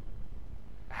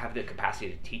have the capacity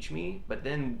to teach me. But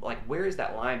then, like, where is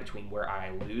that line between where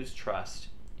I lose trust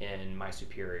in my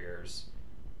superiors,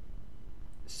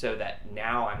 so that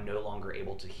now I'm no longer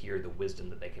able to hear the wisdom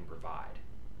that they can provide?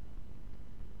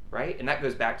 Right? And that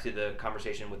goes back to the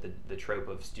conversation with the trope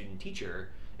of student-teacher,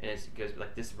 and it goes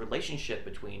like this relationship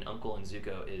between Uncle and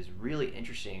Zuko is really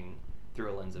interesting through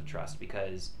a lens of trust,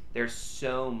 because there's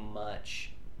so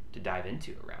much to dive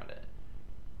into around it.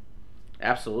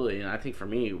 Absolutely, and I think for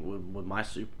me, with my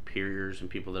superiors and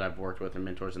people that I've worked with and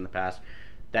mentors in the past,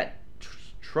 that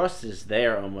trust is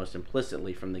there almost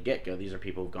implicitly from the get-go. These are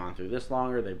people who've gone through this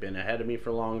longer, they've been ahead of me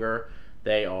for longer,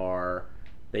 they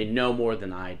know more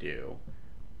than I do.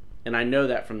 And I know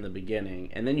that from the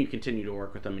beginning, and then you continue to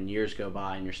work with them and years go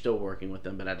by and you're still working with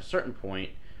them, but at a certain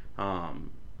point,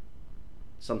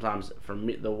 sometimes for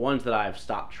me, the ones that I've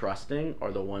stopped trusting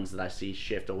are the ones that I see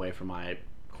shift away from my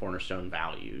cornerstone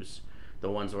values. The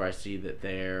ones where I see that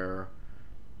their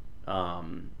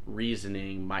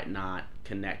reasoning might not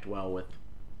connect well with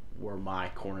where my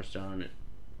cornerstone,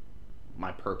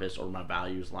 my purpose, or my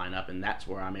values line up, and that's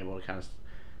where I'm able to kind of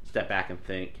step back and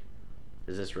think,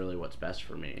 is this really what's best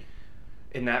for me?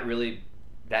 And that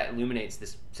illuminates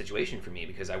this situation for me,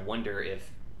 because I wonder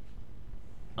if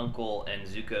Uncle and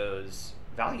Zuko's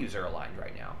values are aligned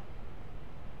right now.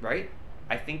 Right?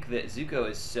 I think that Zuko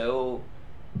is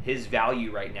his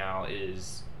value right now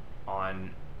is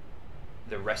on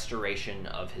the restoration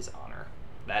of his honor.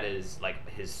 That is like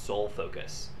his sole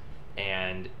focus.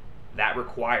 And that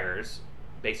requires,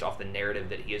 based off the narrative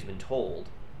that he has been told,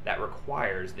 that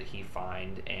requires that he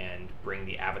find and bring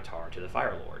the Avatar to the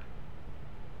Fire Lord.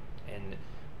 And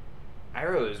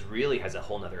Iroh really has a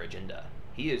whole nother agenda.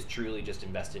 He is truly just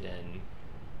invested in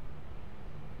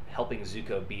helping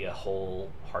Zuko be a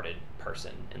wholehearted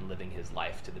person and living his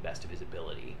life to the best of his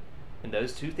ability. And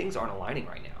those two things aren't aligning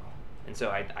right now. And so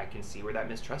I can see where that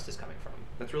mistrust is coming from.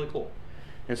 That's really cool.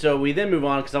 And so we then move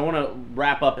on, because I want to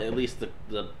wrap up at least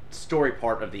the story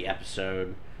part of the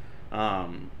episode.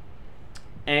 Aang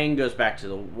goes back to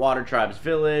the Water Tribe's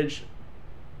village.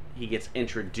 He gets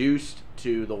introduced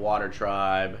to the Water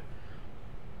Tribe.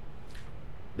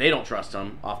 They don't trust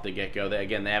him off the get-go. They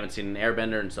haven't seen an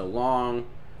airbender in so long.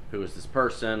 Who is this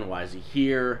person? Why is he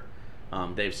here?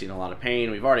 They've seen a lot of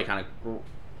pain. We've already kind of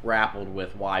grappled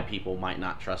with why people might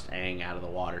not trust Aang out of the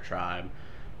Water Tribe.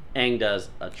 Aang does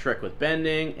a trick with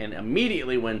bending and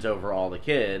immediately wins over all the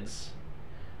kids.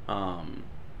 And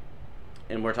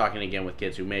we're talking again with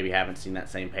kids who maybe haven't seen that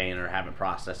same pain or haven't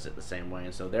processed it the same way,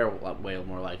 and so they're way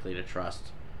more likely to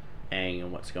trust Aang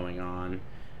and what's going on.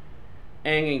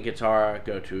 Aang and Katara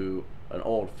go to an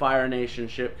old Fire Nation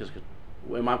ship, because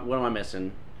what am I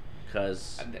missing?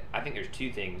 Because I think there's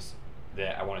two things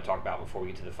that I want to talk about before we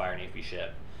get to the Fire Navy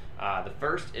ship. The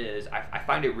first is I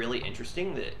find it really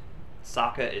interesting that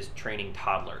Sokka is training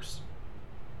toddlers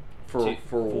for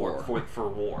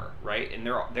war, right? And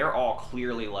they're all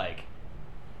clearly like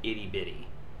itty bitty,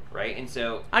 right? And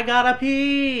so I gotta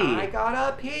pee.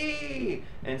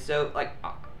 And so like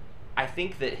I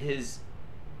think that his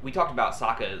we talked about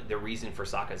Sokka, the reason for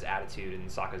Sokka's attitude and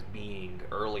Sokka's being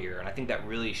earlier, and I think that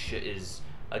really is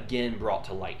again brought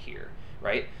to light here,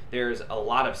 right? There's a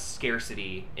lot of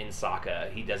scarcity in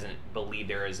Sokka. He doesn't believe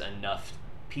there is enough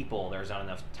people, there's not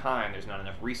enough time, there's not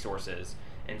enough resources,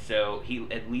 and so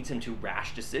it leads him to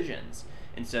rash decisions.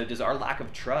 And so does our lack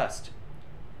of trust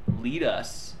lead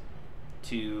us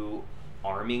to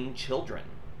arming children,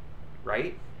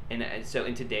 right? And so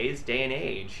in today's day and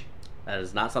age, that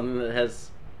is not something that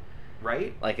has,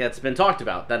 right? like, that's been talked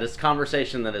about. That is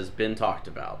conversation that has been talked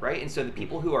about. Right? And so the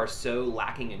people who are so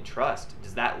lacking in trust,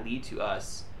 does that lead to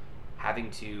us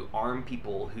having to arm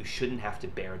people who shouldn't have to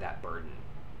bear that burden?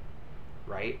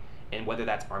 Right? And whether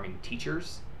that's arming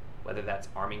teachers, whether that's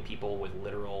arming people with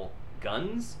literal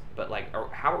guns, but like,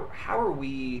 how are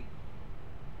we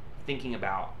thinking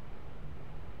about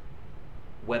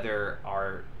whether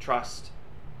our trust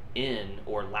in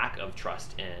or lack of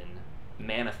trust in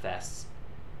manifests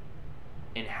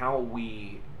in how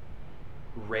we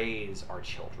raise our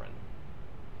children?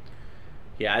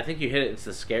 Yeah, I think you hit it. It's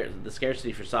the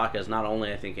scarcity for Sokka is not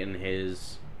only, I think, in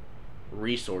his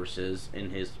resources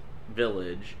in his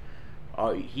village.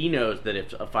 He knows that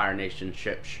if a Fire Nation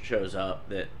ship shows up,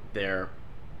 that they're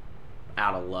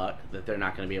out of luck, that they're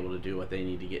not going to be able to do what they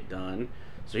need to get done.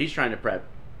 So he's trying to prep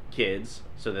kids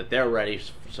so that they're ready,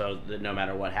 so that no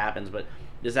matter what happens. But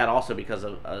is that also because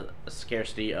of a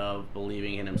scarcity of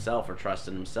believing in himself or trust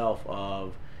in himself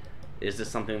of, is this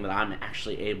something that I'm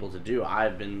actually able to do?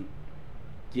 I've been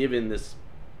given this,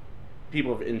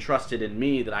 people have entrusted in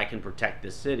me that I can protect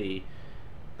this city,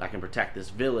 that I can protect this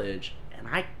village, and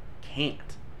I can't.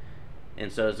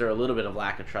 And so is there a little bit of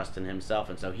lack of trust in himself?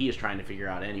 And so he is trying to figure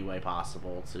out any way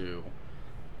possible to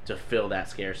fill that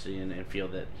scarcity and feel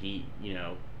that he,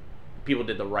 people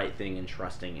did the right thing in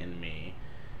trusting in me.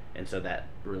 And so that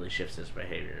really shifts his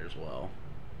behavior as well.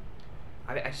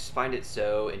 I just find it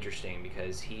so interesting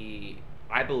because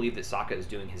I believe that Sokka is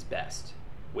doing his best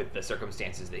with the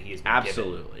circumstances that he has been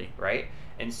Absolutely. given, right?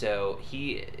 And so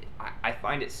I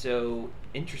find it so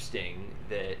interesting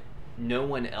that no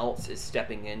one else is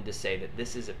stepping in to say that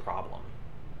this is a problem.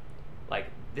 Like,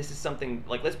 this is something,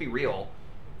 like, let's be real.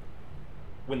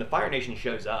 When the Fire Nation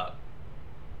shows up,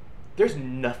 there's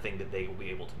nothing that they will be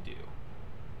able to do.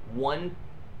 One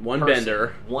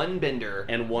bender,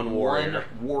 and one warrior.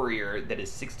 One warrior that is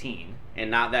 16.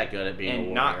 And not that good at being a warrior.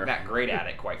 And not that great at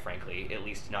it, quite frankly, at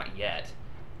least not yet,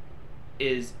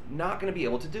 is not going to be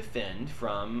able to defend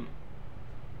from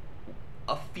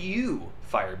a few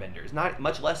firebenders, not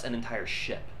much less an entire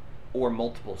ship or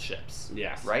multiple ships.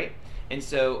 Yes. Right? And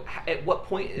so at what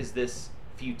point is this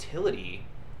futility,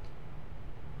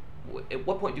 at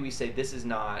what point do we say this is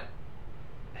not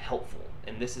helpful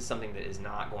and this is something that is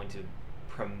not going to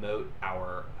promote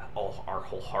our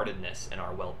wholeheartedness and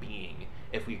our well-being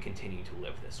if we continue to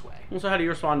live this way? Well, so how do you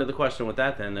respond to the question with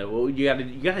that then? That, well, you got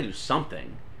to do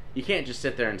something. You can't just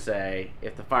sit there and say,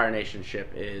 if the Fire Nation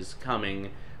ship is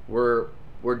coming, we're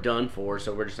done for,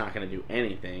 so we're just not going to do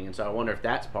anything. And so I wonder if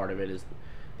that's part of it, is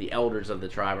the elders of the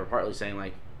tribe are partly saying,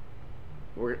 like,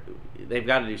 they've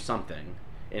got to do something.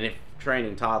 And if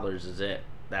training toddlers is it,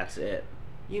 that's it.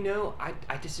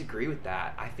 I disagree with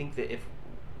that. I think that if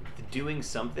doing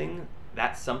something,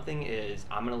 that something is,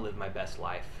 I'm going to live my best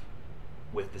life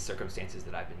with the circumstances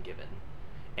that I've been given.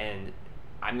 And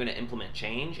I'm going to implement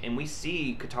change. And we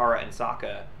see Katara and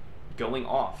Sokka going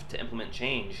off to implement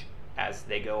change as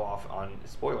they go off on,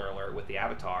 spoiler alert, with the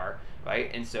Avatar, right?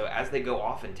 And so as they go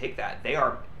off and take that, they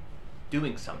are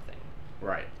doing something.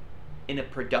 Right. In a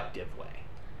productive way.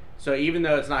 So even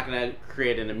though it's not going to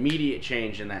create an immediate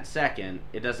change in that second,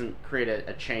 it doesn't create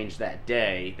a change that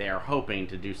day. They are hoping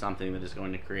to do something that is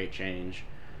going to create change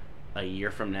a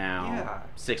year from now,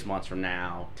 6 months from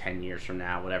now, 10 years from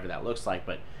now, whatever that looks like.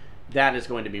 But that is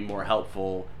going to be more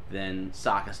helpful than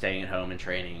Sokka staying at home and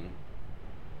training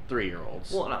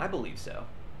 3-year-olds. Well, and I believe so.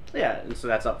 Yeah, and so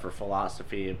that's up for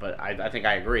philosophy, but I think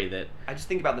I agree that... I just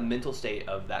think about the mental state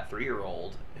of that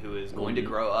 3-year-old who is going to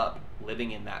grow up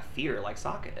living in that fear like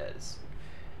Sokka is.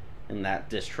 And that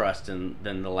distrust and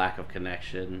then the lack of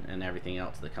connection and everything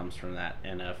else that comes from that,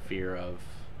 and a fear of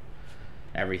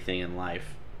everything in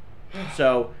life.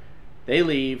 So they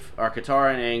leave. Our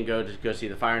Katara and Aang go see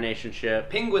the Fire Nation ship.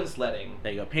 Penguin sledding.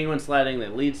 They go penguin sledding.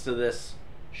 That leads to this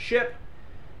ship.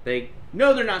 They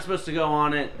know they're not supposed to go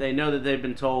on it. They know that they've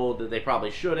been told that they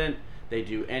probably shouldn't. They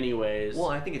do anyways. Well,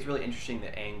 I think it's really interesting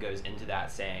that Aang goes into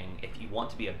that saying, if you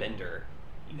want to be a bender,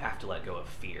 you have to let go of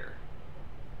fear.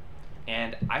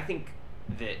 And I think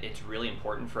that it's really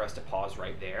important for us to pause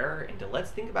right there and to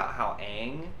let's think about how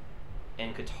Aang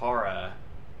and Katara,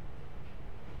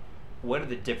 what are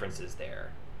the differences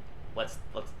there? let's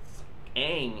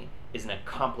Aang is an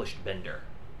accomplished bender.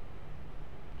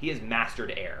 He has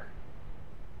mastered air.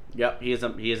 Yep, he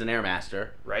is an air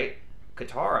master. Right?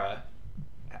 Katara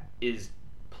is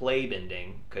play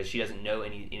bending because she doesn't know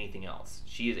anything else.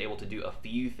 She is able to do a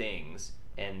few things,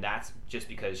 and that's just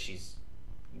because she's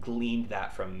gleaned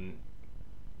that from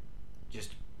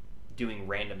just doing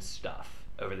random stuff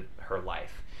over her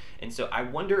life. And so I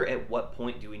wonder, at what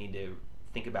point do we need to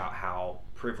think about how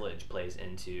privilege plays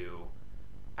into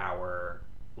our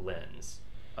lens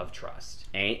of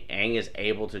trust? Aang is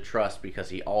able to trust because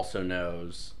he also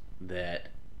knows that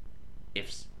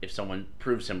if someone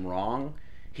proves him wrong,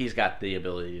 he's got the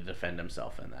ability to defend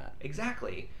himself in that.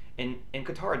 Exactly. And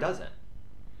Katara doesn't,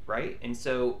 right? And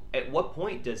so at what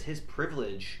point does his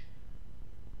privilege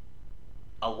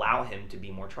allow him to be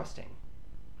more trusting,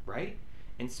 right?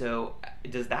 And so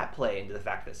does that play into the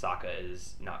fact that Sokka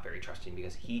is not very trusting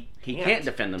because he can't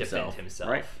defend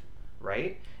himself,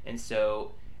 right? And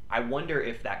so I wonder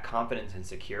if that confidence and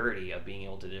security of being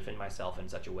able to defend myself in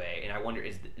such a way, and I wonder,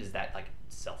 is that like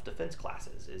self-defense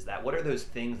classes? What are those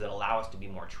things that allow us to be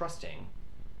more trusting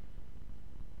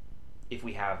if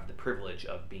we have the privilege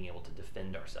of being able to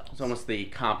defend ourselves? It's almost the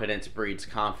competence breeds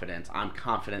confidence. I'm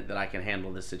confident that I can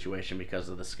handle this situation because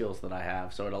of the skills that I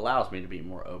have, so it allows me to be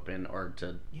more open or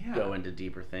to go into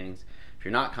deeper things. If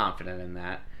you're not confident in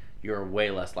that, you're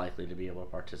way less likely to be able to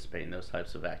participate in those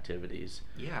types of activities.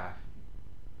 Yeah.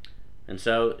 And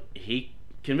so he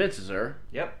convinces her.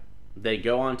 Yep. They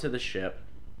go onto the ship.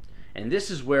 And this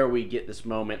is where we get this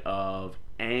moment of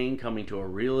Aang coming to a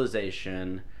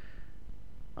realization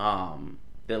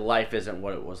that life isn't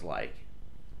what it was like.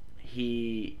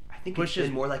 I think it's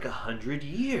been more like 100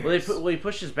 years. Well, he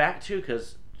pushes back too,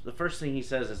 because the first thing he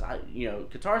says is,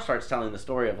 Katara starts telling the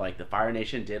story of like the Fire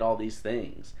Nation did all these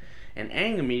things. And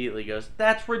Aang immediately goes,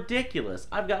 that's ridiculous.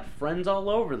 I've got friends all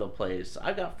over the place.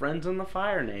 I've got friends in the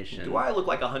Fire Nation. Do I look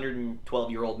like a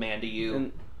 112-year-old man to you?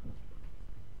 And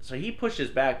so he pushes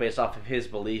back based off of his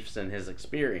beliefs and his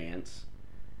experience.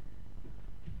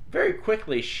 Very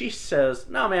quickly, she says,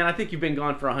 no, man, I think you've been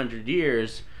gone for 100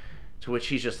 years. To which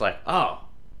he's just like, oh,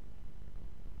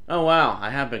 wow, I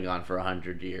have been gone for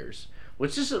 100 years.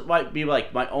 Which this might be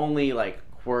like my only like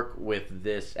quirk with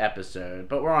this episode,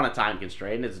 but we're on a time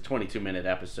constraint. It's a 22-minute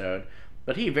episode,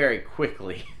 but he very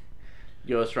quickly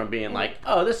goes from being like,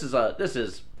 "Oh, this is not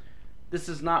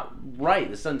right.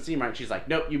 This doesn't seem right." And she's like,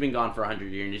 "Nope, you've been gone for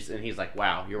 100 years." And he's like,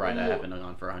 "Wow, you're right. I have been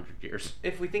gone for 100 years."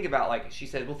 If we think about, like she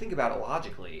said, we'll think about it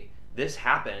logically. This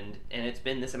happened, and it's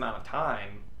been this amount of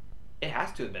time. It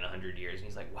has to have been 100 years. And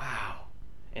he's like, "Wow,"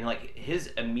 and like his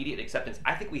immediate acceptance.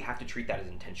 I think we have to treat that as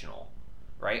intentional.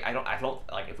 Right? I don't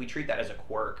like, if we treat that as a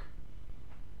quirk,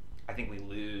 I think we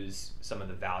lose some of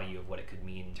the value of what it could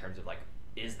mean in terms of like,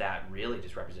 is that really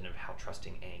just representative of how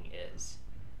trusting Aang is?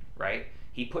 Right?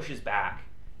 He pushes back,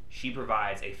 she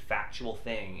provides a factual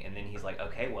thing, and then he's like,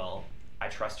 okay, well, I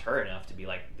trust her enough to be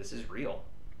like, this is real.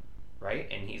 Right?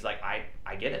 And he's like, I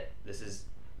get it. This is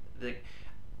the,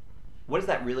 what does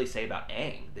that really say about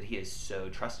Aang, that he is so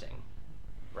trusting?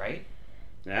 Right?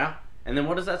 Yeah. And then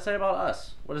what does that say about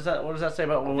us? What does that say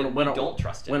about when we don't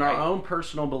trust him, when right? our own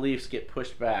personal beliefs get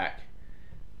pushed back,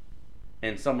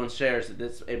 and someone shares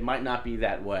that it might not be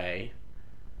that way?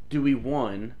 Do we,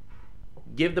 one,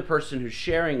 give the person who's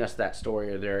sharing us that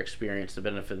story or their experience the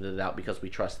benefit of the doubt because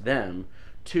we trust them?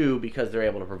 Two, because they're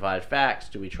able to provide facts,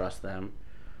 do we trust them?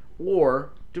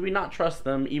 Or do we not trust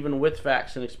them even with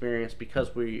facts and experience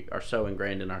because we are so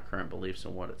ingrained in our current beliefs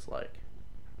and what it's like?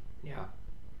 Yeah.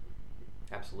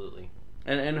 Absolutely.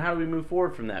 And how do we move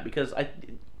forward from that? Because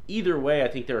either way, I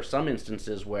think there are some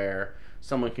instances where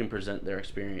someone can present their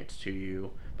experience to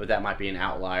you, but that might be an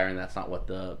outlier, and that's not what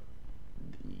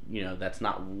that's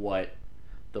not what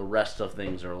the rest of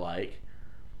things are like.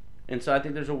 And so I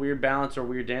think there's a weird balance or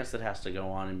weird dance that has to go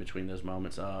on in between those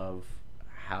moments of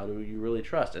how do you really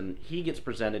trust? And he gets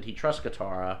presented, he trusts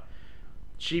Katara.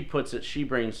 She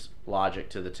brings logic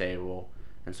to the table.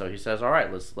 And so he says, all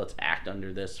right, let's act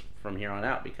under this from here on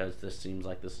out because this seems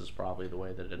like this is probably the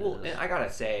way that it is. Well, and I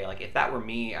gotta say, like, if that were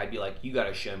me, I'd be like, you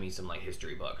gotta show me some like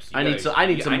history books. I need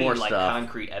some more like stuff,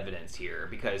 concrete evidence here,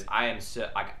 because I am so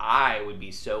like I would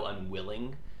be so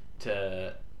unwilling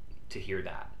to hear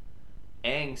that.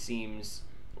 Aang seems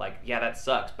like, yeah, that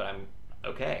sucks, but I'm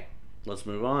okay. Let's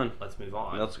move on. Let's move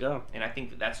on. Let's go. And I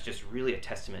think that's just really a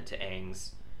testament to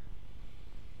Aang's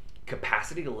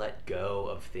capacity to let go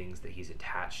of things that he's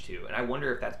attached to. And I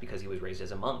wonder if that's because he was raised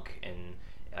as a monk, and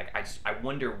like I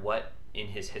wonder what in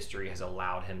his history has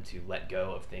allowed him to let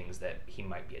go of things that he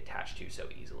might be attached to so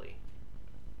easily.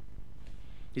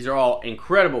 These are all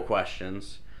incredible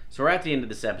questions. So we're at the end of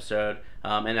this episode,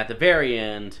 and at the very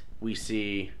end, we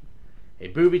see a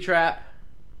booby trap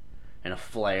and a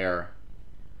flare,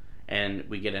 and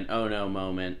we get an oh no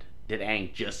moment. Did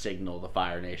Aang just signal the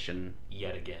Fire Nation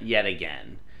Yet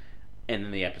again. And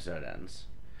then the episode ends.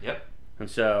 Yep. And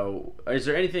so, is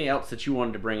there anything else that you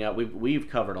wanted to bring up? We've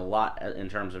covered a lot in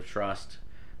terms of trust.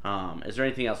 Is there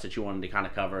anything else that you wanted to kind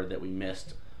of cover that we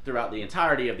missed throughout the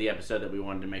entirety of the episode that we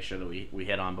wanted to make sure that we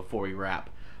hit on before we wrap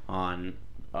on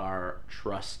our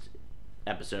trust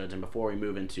episodes and before we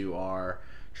move into our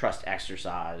trust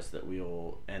exercise that we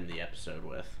will end the episode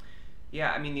with?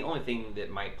 Yeah, I mean, the only thing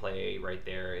that might play right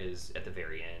there is at the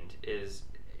very end is,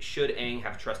 should Aang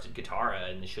have trusted Katara,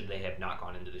 and should they have not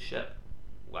gone into the ship?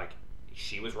 Like,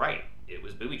 she was right. It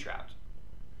was booby trapped,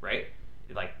 right?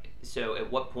 Like, so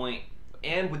at what point,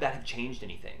 and would that have changed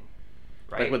anything?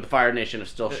 Right? Like, would the Fire Nation have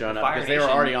still shown up? Fire Because they were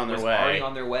Nation already on their was way. already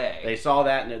on their way. They saw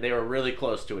that, and they were really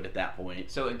close to it at that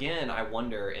point. So again, I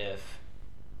wonder if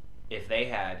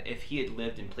he had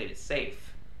lived and played it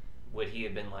safe, would he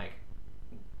have been like?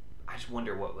 I just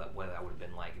wonder what that would have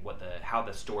been like, how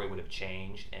the story would have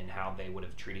changed, and how they would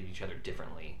have treated each other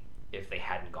differently if they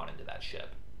hadn't gone into that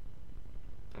ship.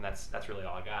 And that's really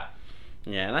all I got.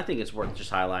 Yeah, and I think it's worth just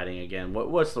highlighting again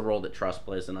what's the role that trust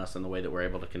plays in us and the way that we're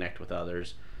able to connect with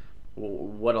others.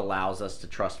 What allows us to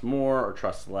trust more or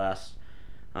trust less.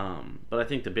 But I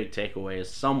think the big takeaway is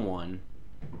someone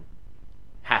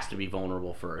has to be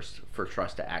vulnerable first for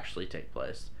trust to actually take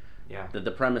place. Yeah. The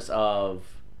premise of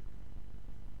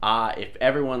if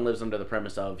everyone lives under the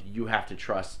premise of you have to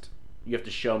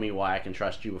show me why I can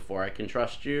trust you before I can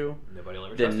trust you, nobody will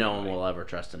ever then trust no anybody. one will ever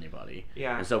trust anybody.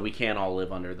 Yeah. And so we can't all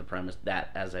live under the premise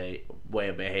that as a way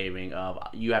of behaving of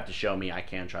you have to show me I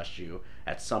can trust you.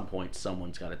 At some point,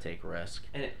 someone's got to take risk.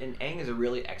 And Aang is a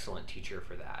really excellent teacher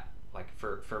for that. Like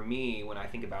for me, when I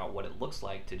think about what it looks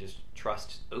like to just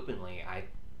trust openly,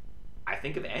 I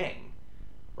think of Aang,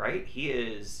 right? He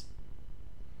is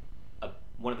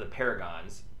one of the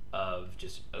paragons of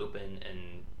just open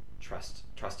and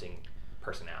trusting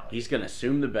personality. He's going to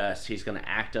assume the best. He's going to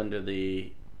act under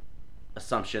the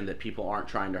assumption that people aren't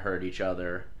trying to hurt each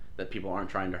other, that people aren't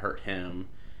trying to hurt him,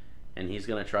 and he's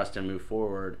going to trust and move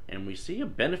forward. And we see a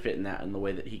benefit in that in the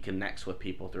way that he connects with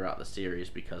people throughout the series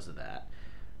because of that.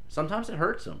 Sometimes it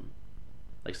hurts him.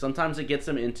 Like, sometimes it gets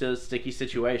him into sticky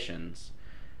situations.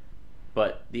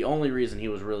 But the only reason he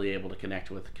was really able to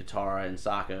connect with Katara and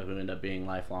Sokka, who end up being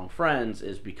lifelong friends,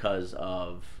 is because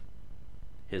of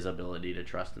his ability to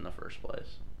trust in the first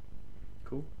place.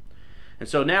 Cool. And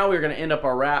so now we're going to end up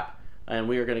our wrap, and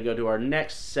we are going to go to our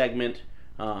next segment,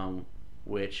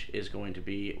 which is going to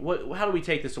be, how do we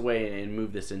take this away and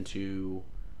move this into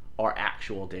our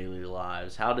actual daily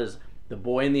lives? How does The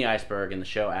Boy in the Iceberg and the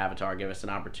show Avatar give us an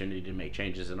opportunity to make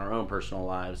changes in our own personal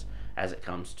lives as it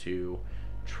comes to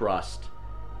trust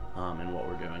in what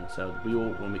we're doing? So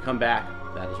when we come back,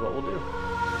 that is what we'll do.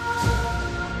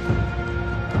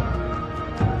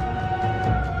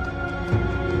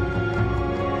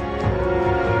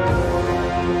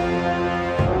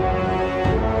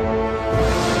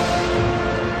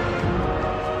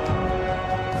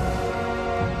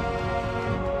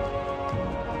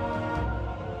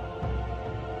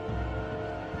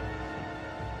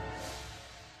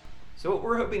 So what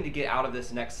we're hoping to get out of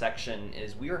this next section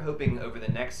is we are hoping over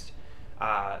the next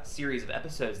series of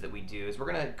episodes that we do is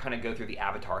we're going to kind of go through the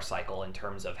Avatar cycle in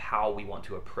terms of how we want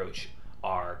to approach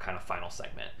our kind of final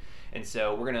segment. And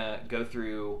so we're going to go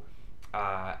through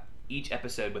each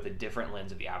episode with a different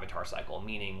lens of the Avatar cycle,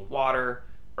 meaning water,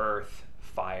 earth,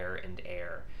 fire, and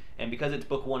air. And because it's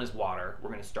book one is water, we're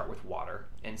going to start with water.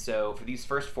 And so for these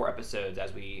first 4 episodes,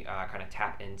 as we kind of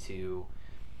tap into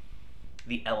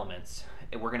the elements,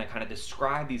 we're going to kind of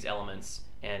describe these elements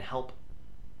and help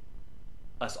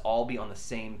us all be on the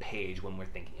same page when we're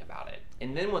thinking about it.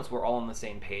 And then once we're all on the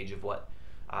same page of what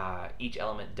each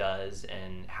element does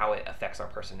and how it affects our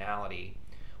personality,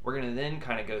 we're going to then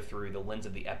kind of go through the lens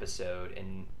of the episode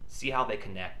and see how they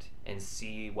connect and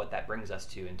see what that brings us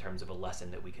to in terms of a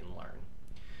lesson that we can learn.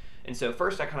 And so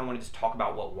first I kind of want to just talk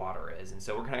about what water is. And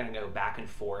so we're kind of going to go back and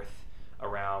forth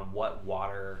around what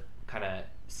water kind of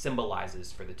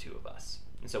symbolizes for the two of us.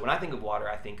 And so when I think of water,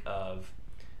 I think of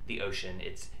the ocean.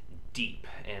 It's deep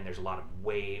and there's a lot of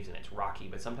waves and it's rocky,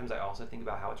 but sometimes I also think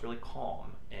about how it's really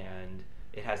calm and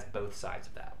it has both sides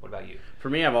of that. What about you? For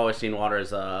me, I've always seen water as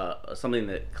something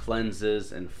that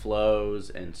cleanses and flows,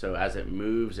 and so as it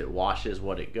moves, it washes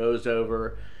what it goes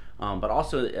over. But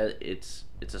also, it's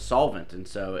a solvent, and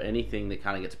so anything that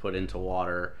kind of gets put into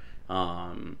water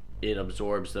it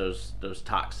absorbs those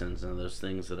toxins and those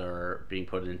things that are being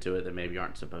put into it that maybe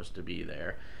aren't supposed to be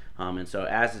there. And so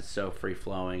as it's so free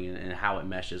flowing and how it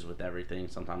meshes with everything,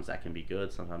 sometimes that can be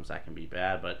good, sometimes that can be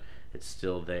bad, but it's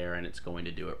still there and it's going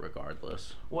to do it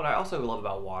regardless. What I also love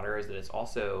about water is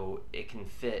that it can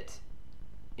fit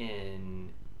in,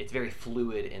 it's very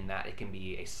fluid in that it can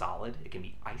be a solid, it can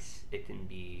be ice, it can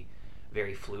be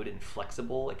very fluid and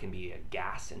flexible, it can be a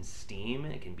gas and steam,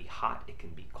 it can be hot, it can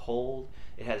be cold.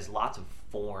 It has lots of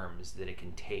forms that it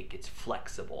can take. It's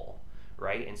flexible,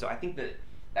 right? And so I think that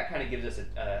kind of gives us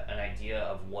an idea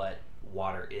of what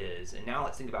water is. And now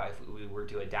let's think about if we were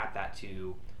to adapt that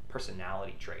to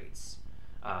personality traits.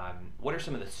 What are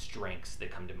some of the strengths that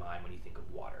come to mind when you think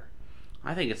of water?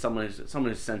 I think it's someone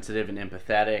who's sensitive and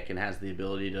empathetic and has the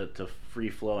ability to free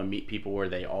flow and meet people where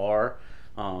they are.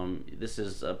 This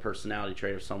is a personality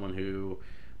trait of someone who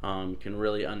can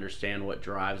really understand what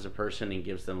drives a person and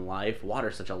gives them life. Water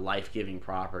is such a life-giving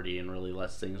property and really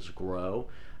lets things grow.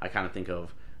 I kind of think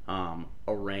of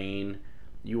a rain.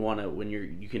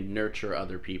 You can nurture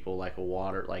other people like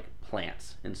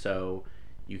plants, and so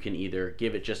you can either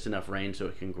give it just enough rain so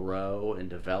it can grow and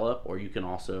develop, or you can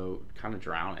also kind of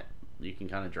drown it. You can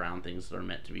kind of drown things that are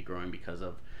meant to be growing because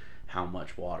of how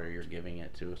much water you're giving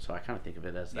it to. So I kind of think of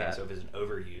it as that. Yeah, so if it's an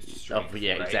overused strength.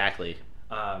 Yeah, right? Exactly.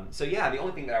 So yeah, the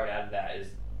only thing that I would add to that is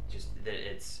just that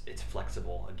it's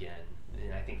flexible again,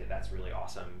 and I think that that's really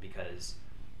awesome because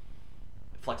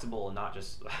flexible, not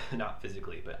just not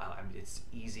physically, but it's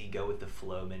easy, go with the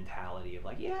flow mentality of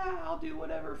like, yeah, I'll do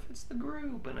whatever fits the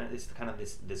group, and it's kind of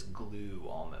this glue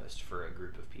almost for a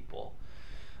group of people.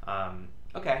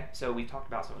 Okay, so we talked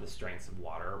about some of the strengths of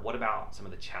water. What about some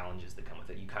of the challenges that come with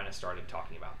it? You kind of started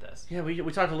talking about this. Yeah, we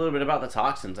talked a little bit about the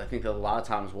toxins. I think that a lot of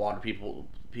times water people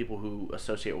who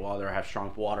associate water or have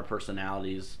strong water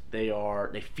personalities, they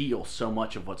feel so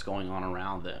much of what's going on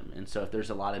around them. And so if there's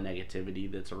a lot of negativity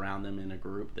that's around them in a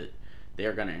group, that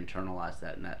they're going to internalize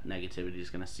that, and that negativity is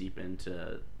going to seep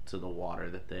into the water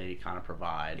that they kind of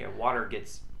provide. Yeah, water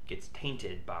gets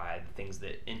tainted by the things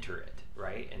that enter it,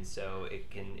 right? And so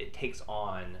it takes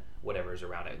on whatever's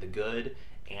around it, the good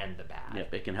and the bad.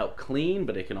 Yep, it can help clean,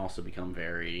 but it can also become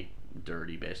very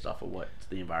dirty based off of what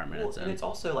the environment it's in. And it's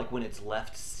also like when it's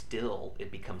left still, it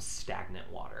becomes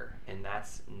stagnant water, and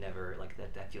that's never like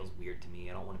that feels weird to me.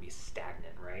 I don't want to be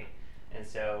stagnant, right? And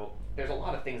so there's a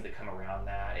lot of things that come around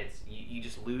that. It's you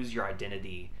just lose your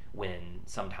identity when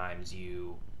sometimes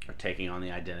you are taking on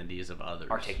the identities of others.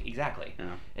 Exactly.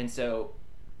 Yeah. And so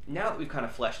now that we've kind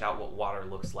of fleshed out what water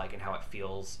looks like and how it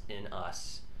feels in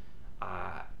us,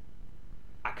 I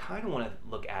kind of want to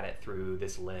look at it through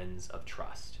this lens of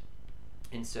trust.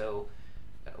 And so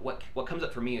what comes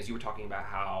up for me is you were talking about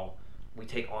how we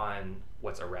take on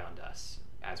what's around us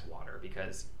as water,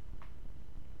 because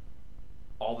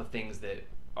all the things that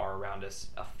are around us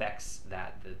affects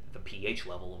the pH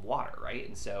level of water, right?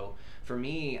 And so for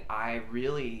me, I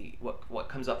really what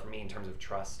comes up for me in terms of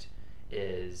trust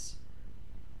is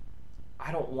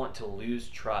I don't want to lose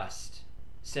trust,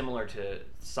 similar to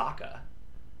Sokka,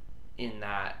 in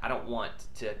that I don't want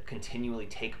to continually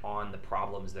take on the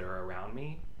problems that are around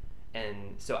me.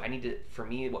 And so for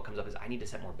me, what comes up is I need to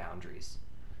set more boundaries.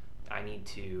 I need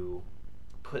to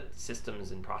put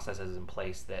systems and processes in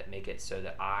place that make it so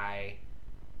that I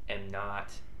am not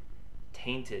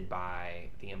tainted by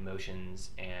the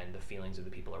emotions and the feelings of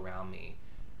the people around me.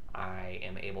 I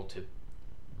am able to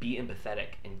be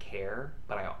empathetic and care,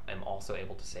 but I am also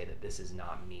able to say that this is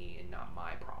not me and not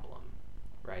my problem,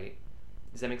 right?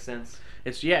 Does that make sense?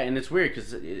 And it's weird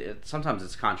because sometimes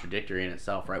it's contradictory in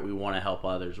itself, right? We want to help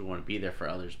others, we want to be there for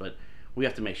others, but we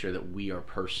have to make sure that we are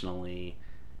personally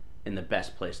in the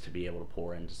best place to be able to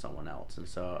pour into someone else. And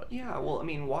so yeah, well, I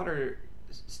mean,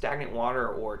 stagnant water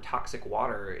or toxic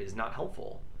water is not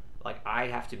helpful. Like, I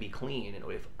have to be clean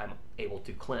if I'm able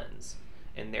to cleanse,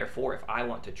 and therefore if I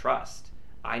want to trust,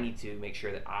 I need to make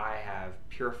sure that I have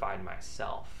purified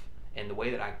myself. And the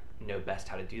way that I know best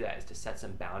how to do that is to set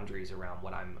some boundaries around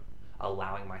what I'm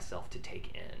allowing myself to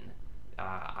take in.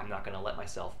 I'm not going to let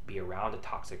myself be around a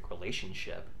toxic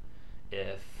relationship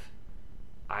if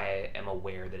I am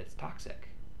aware that it's toxic,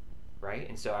 right?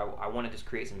 And so I want to just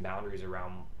create some boundaries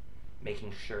around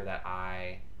making sure that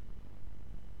I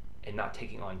am not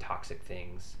taking on toxic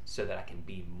things so that I can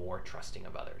be more trusting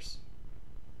of others.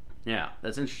 Yeah,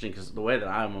 that's interesting, because the way that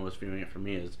I'm almost viewing it for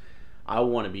me is I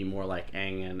want to be more like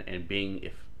Aang and being,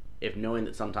 if knowing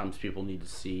that sometimes people need to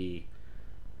see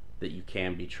that you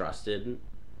can be trusted,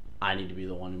 I need to be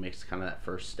the one who makes kind of that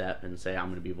first step and say I'm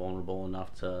going to be vulnerable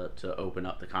enough to open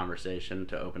up the conversation,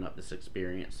 to open up this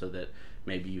experience so that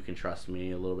maybe you can trust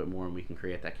me a little bit more and we can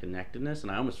create that connectedness.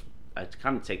 And I almost I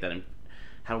kind of take that in,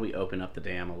 how do we open up the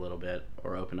dam a little bit,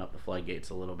 or open up the floodgates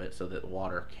a little bit so that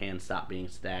water can stop being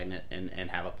stagnant and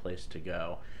have a place to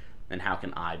go? And how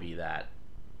can I be that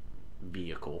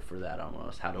vehicle for that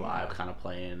almost? How do I kind of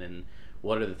play in, and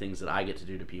what are the things that I get to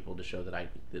do to people to show that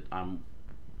I'm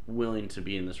willing to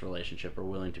be in this relationship or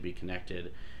willing to be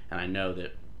connected, and I know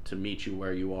that to meet you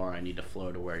where you are, I need to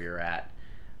flow to where you're at,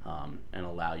 and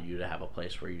allow you to have a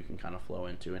place where you can kind of flow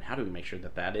into. And how do we make sure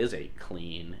that that is a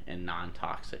clean and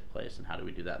non-toxic place, and how do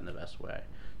we do that in the best way?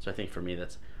 So I think for me,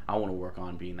 that's, I want to work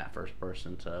on being that first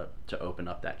person to open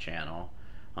up that channel.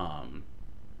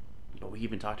 But we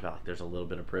even talked about, like, there's a little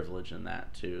bit of privilege in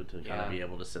that too, to kind of be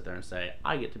able to sit there and say,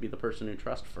 I get to be the person who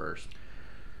trusts first.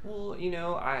 Well,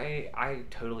 I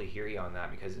totally hear you on that,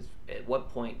 because at what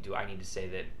point do I need to say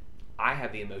that I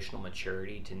have the emotional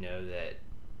maturity to know that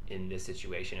in this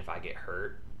situation, if I get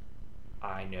hurt,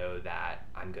 I know that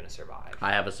I'm going to survive.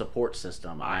 I have a support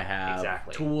system. I have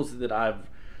exactly. tools that I've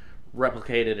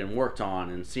replicated and worked on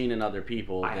and seen in other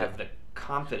people. I have the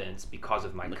confidence because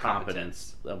of my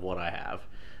competence of what I have.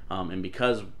 And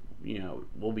because,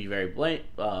 we'll be very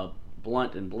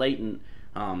blunt and blatant,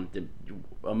 the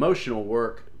emotional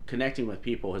work, connecting with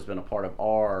people, has been a part of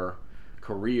our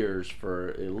careers for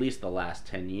at least the last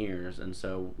 10 years. And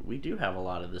so we do have a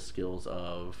lot of the skills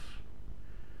of,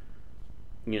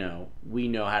 we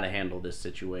know how to handle this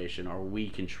situation, or we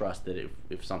can trust that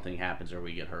if something happens or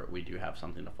we get hurt, we do have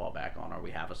something to fall back on, or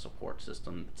we have a support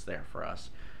system that's there for us.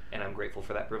 And I'm grateful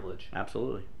for that privilege.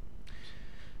 Absolutely.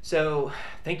 So,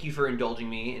 thank you for indulging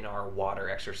me in our water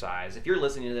exercise. If you're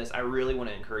listening to this, I really want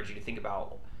to encourage you to think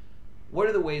about, what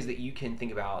are the ways that you can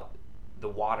think about the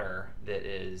water that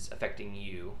is affecting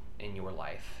you in your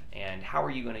life, and how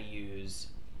are you going to use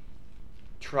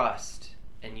trust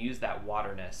and use that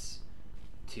waterness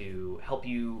to help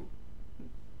you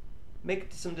make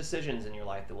some decisions in your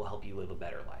life that will help you live a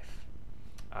better life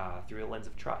through a lens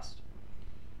of trust.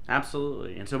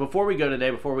 Absolutely. And so before we go today,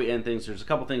 before we end things, there's a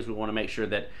couple things we want to make sure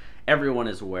that everyone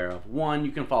is aware of. One,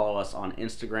 you can follow us on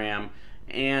Instagram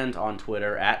and on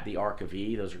Twitter at the Ark of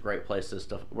E. Those are great places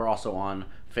to. We're also on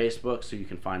Facebook, so you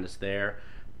can find us there.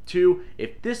 Two,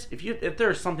 if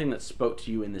there's something that spoke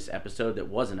to you in this episode that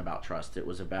wasn't about trust, it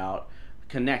was about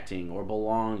connecting or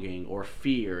belonging or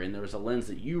fear, and there was a lens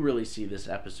that you really see this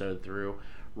episode through,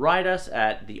 write us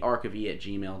at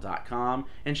thearkofe@gmail.com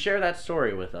and share that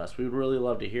story with us. We would really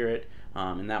love to hear it,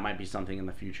 and that might be something in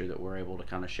the future that we're able to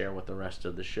kind of share with the rest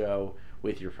of the show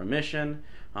with your permission.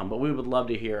 But we would love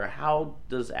to hear, how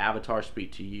does Avatar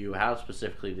speak to you? How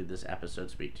specifically did this episode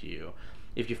speak to you?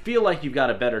 If you feel like you've got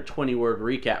a better 20-word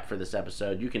recap for this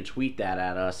episode, you can tweet that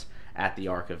at us at the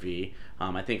Ark of E.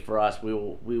 I think for us, we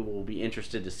will be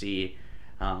interested to see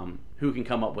who can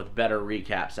come up with better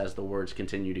recaps as the words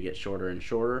continue to get shorter and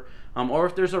shorter. Or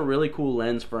if there's a really cool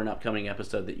lens for an upcoming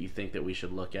episode that you think that we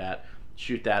should look at,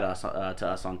 shoot that to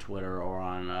us on Twitter or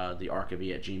on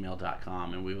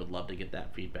thearkofe@gmail.com, and we would love to get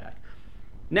that feedback.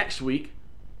 Next week,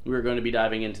 we're going to be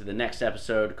diving into the next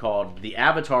episode called The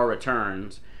Avatar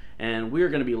Returns, and we're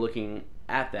going to be looking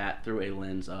at that through a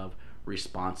lens of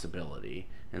responsibility.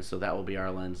 And so that will be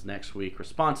our lens next week,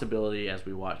 responsibility, as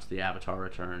we watch The Avatar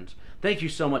Returns. Thank you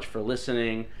so much for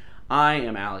listening. I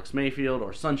am Alex Mayfield,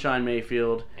 or Sunshine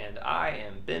Mayfield. And I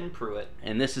am Ben Pruitt.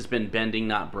 And this has been Bending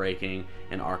Not Breaking,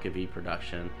 an Ark of E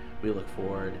production. We look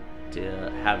forward to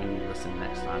having you listen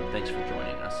next time. Thanks for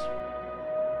joining us.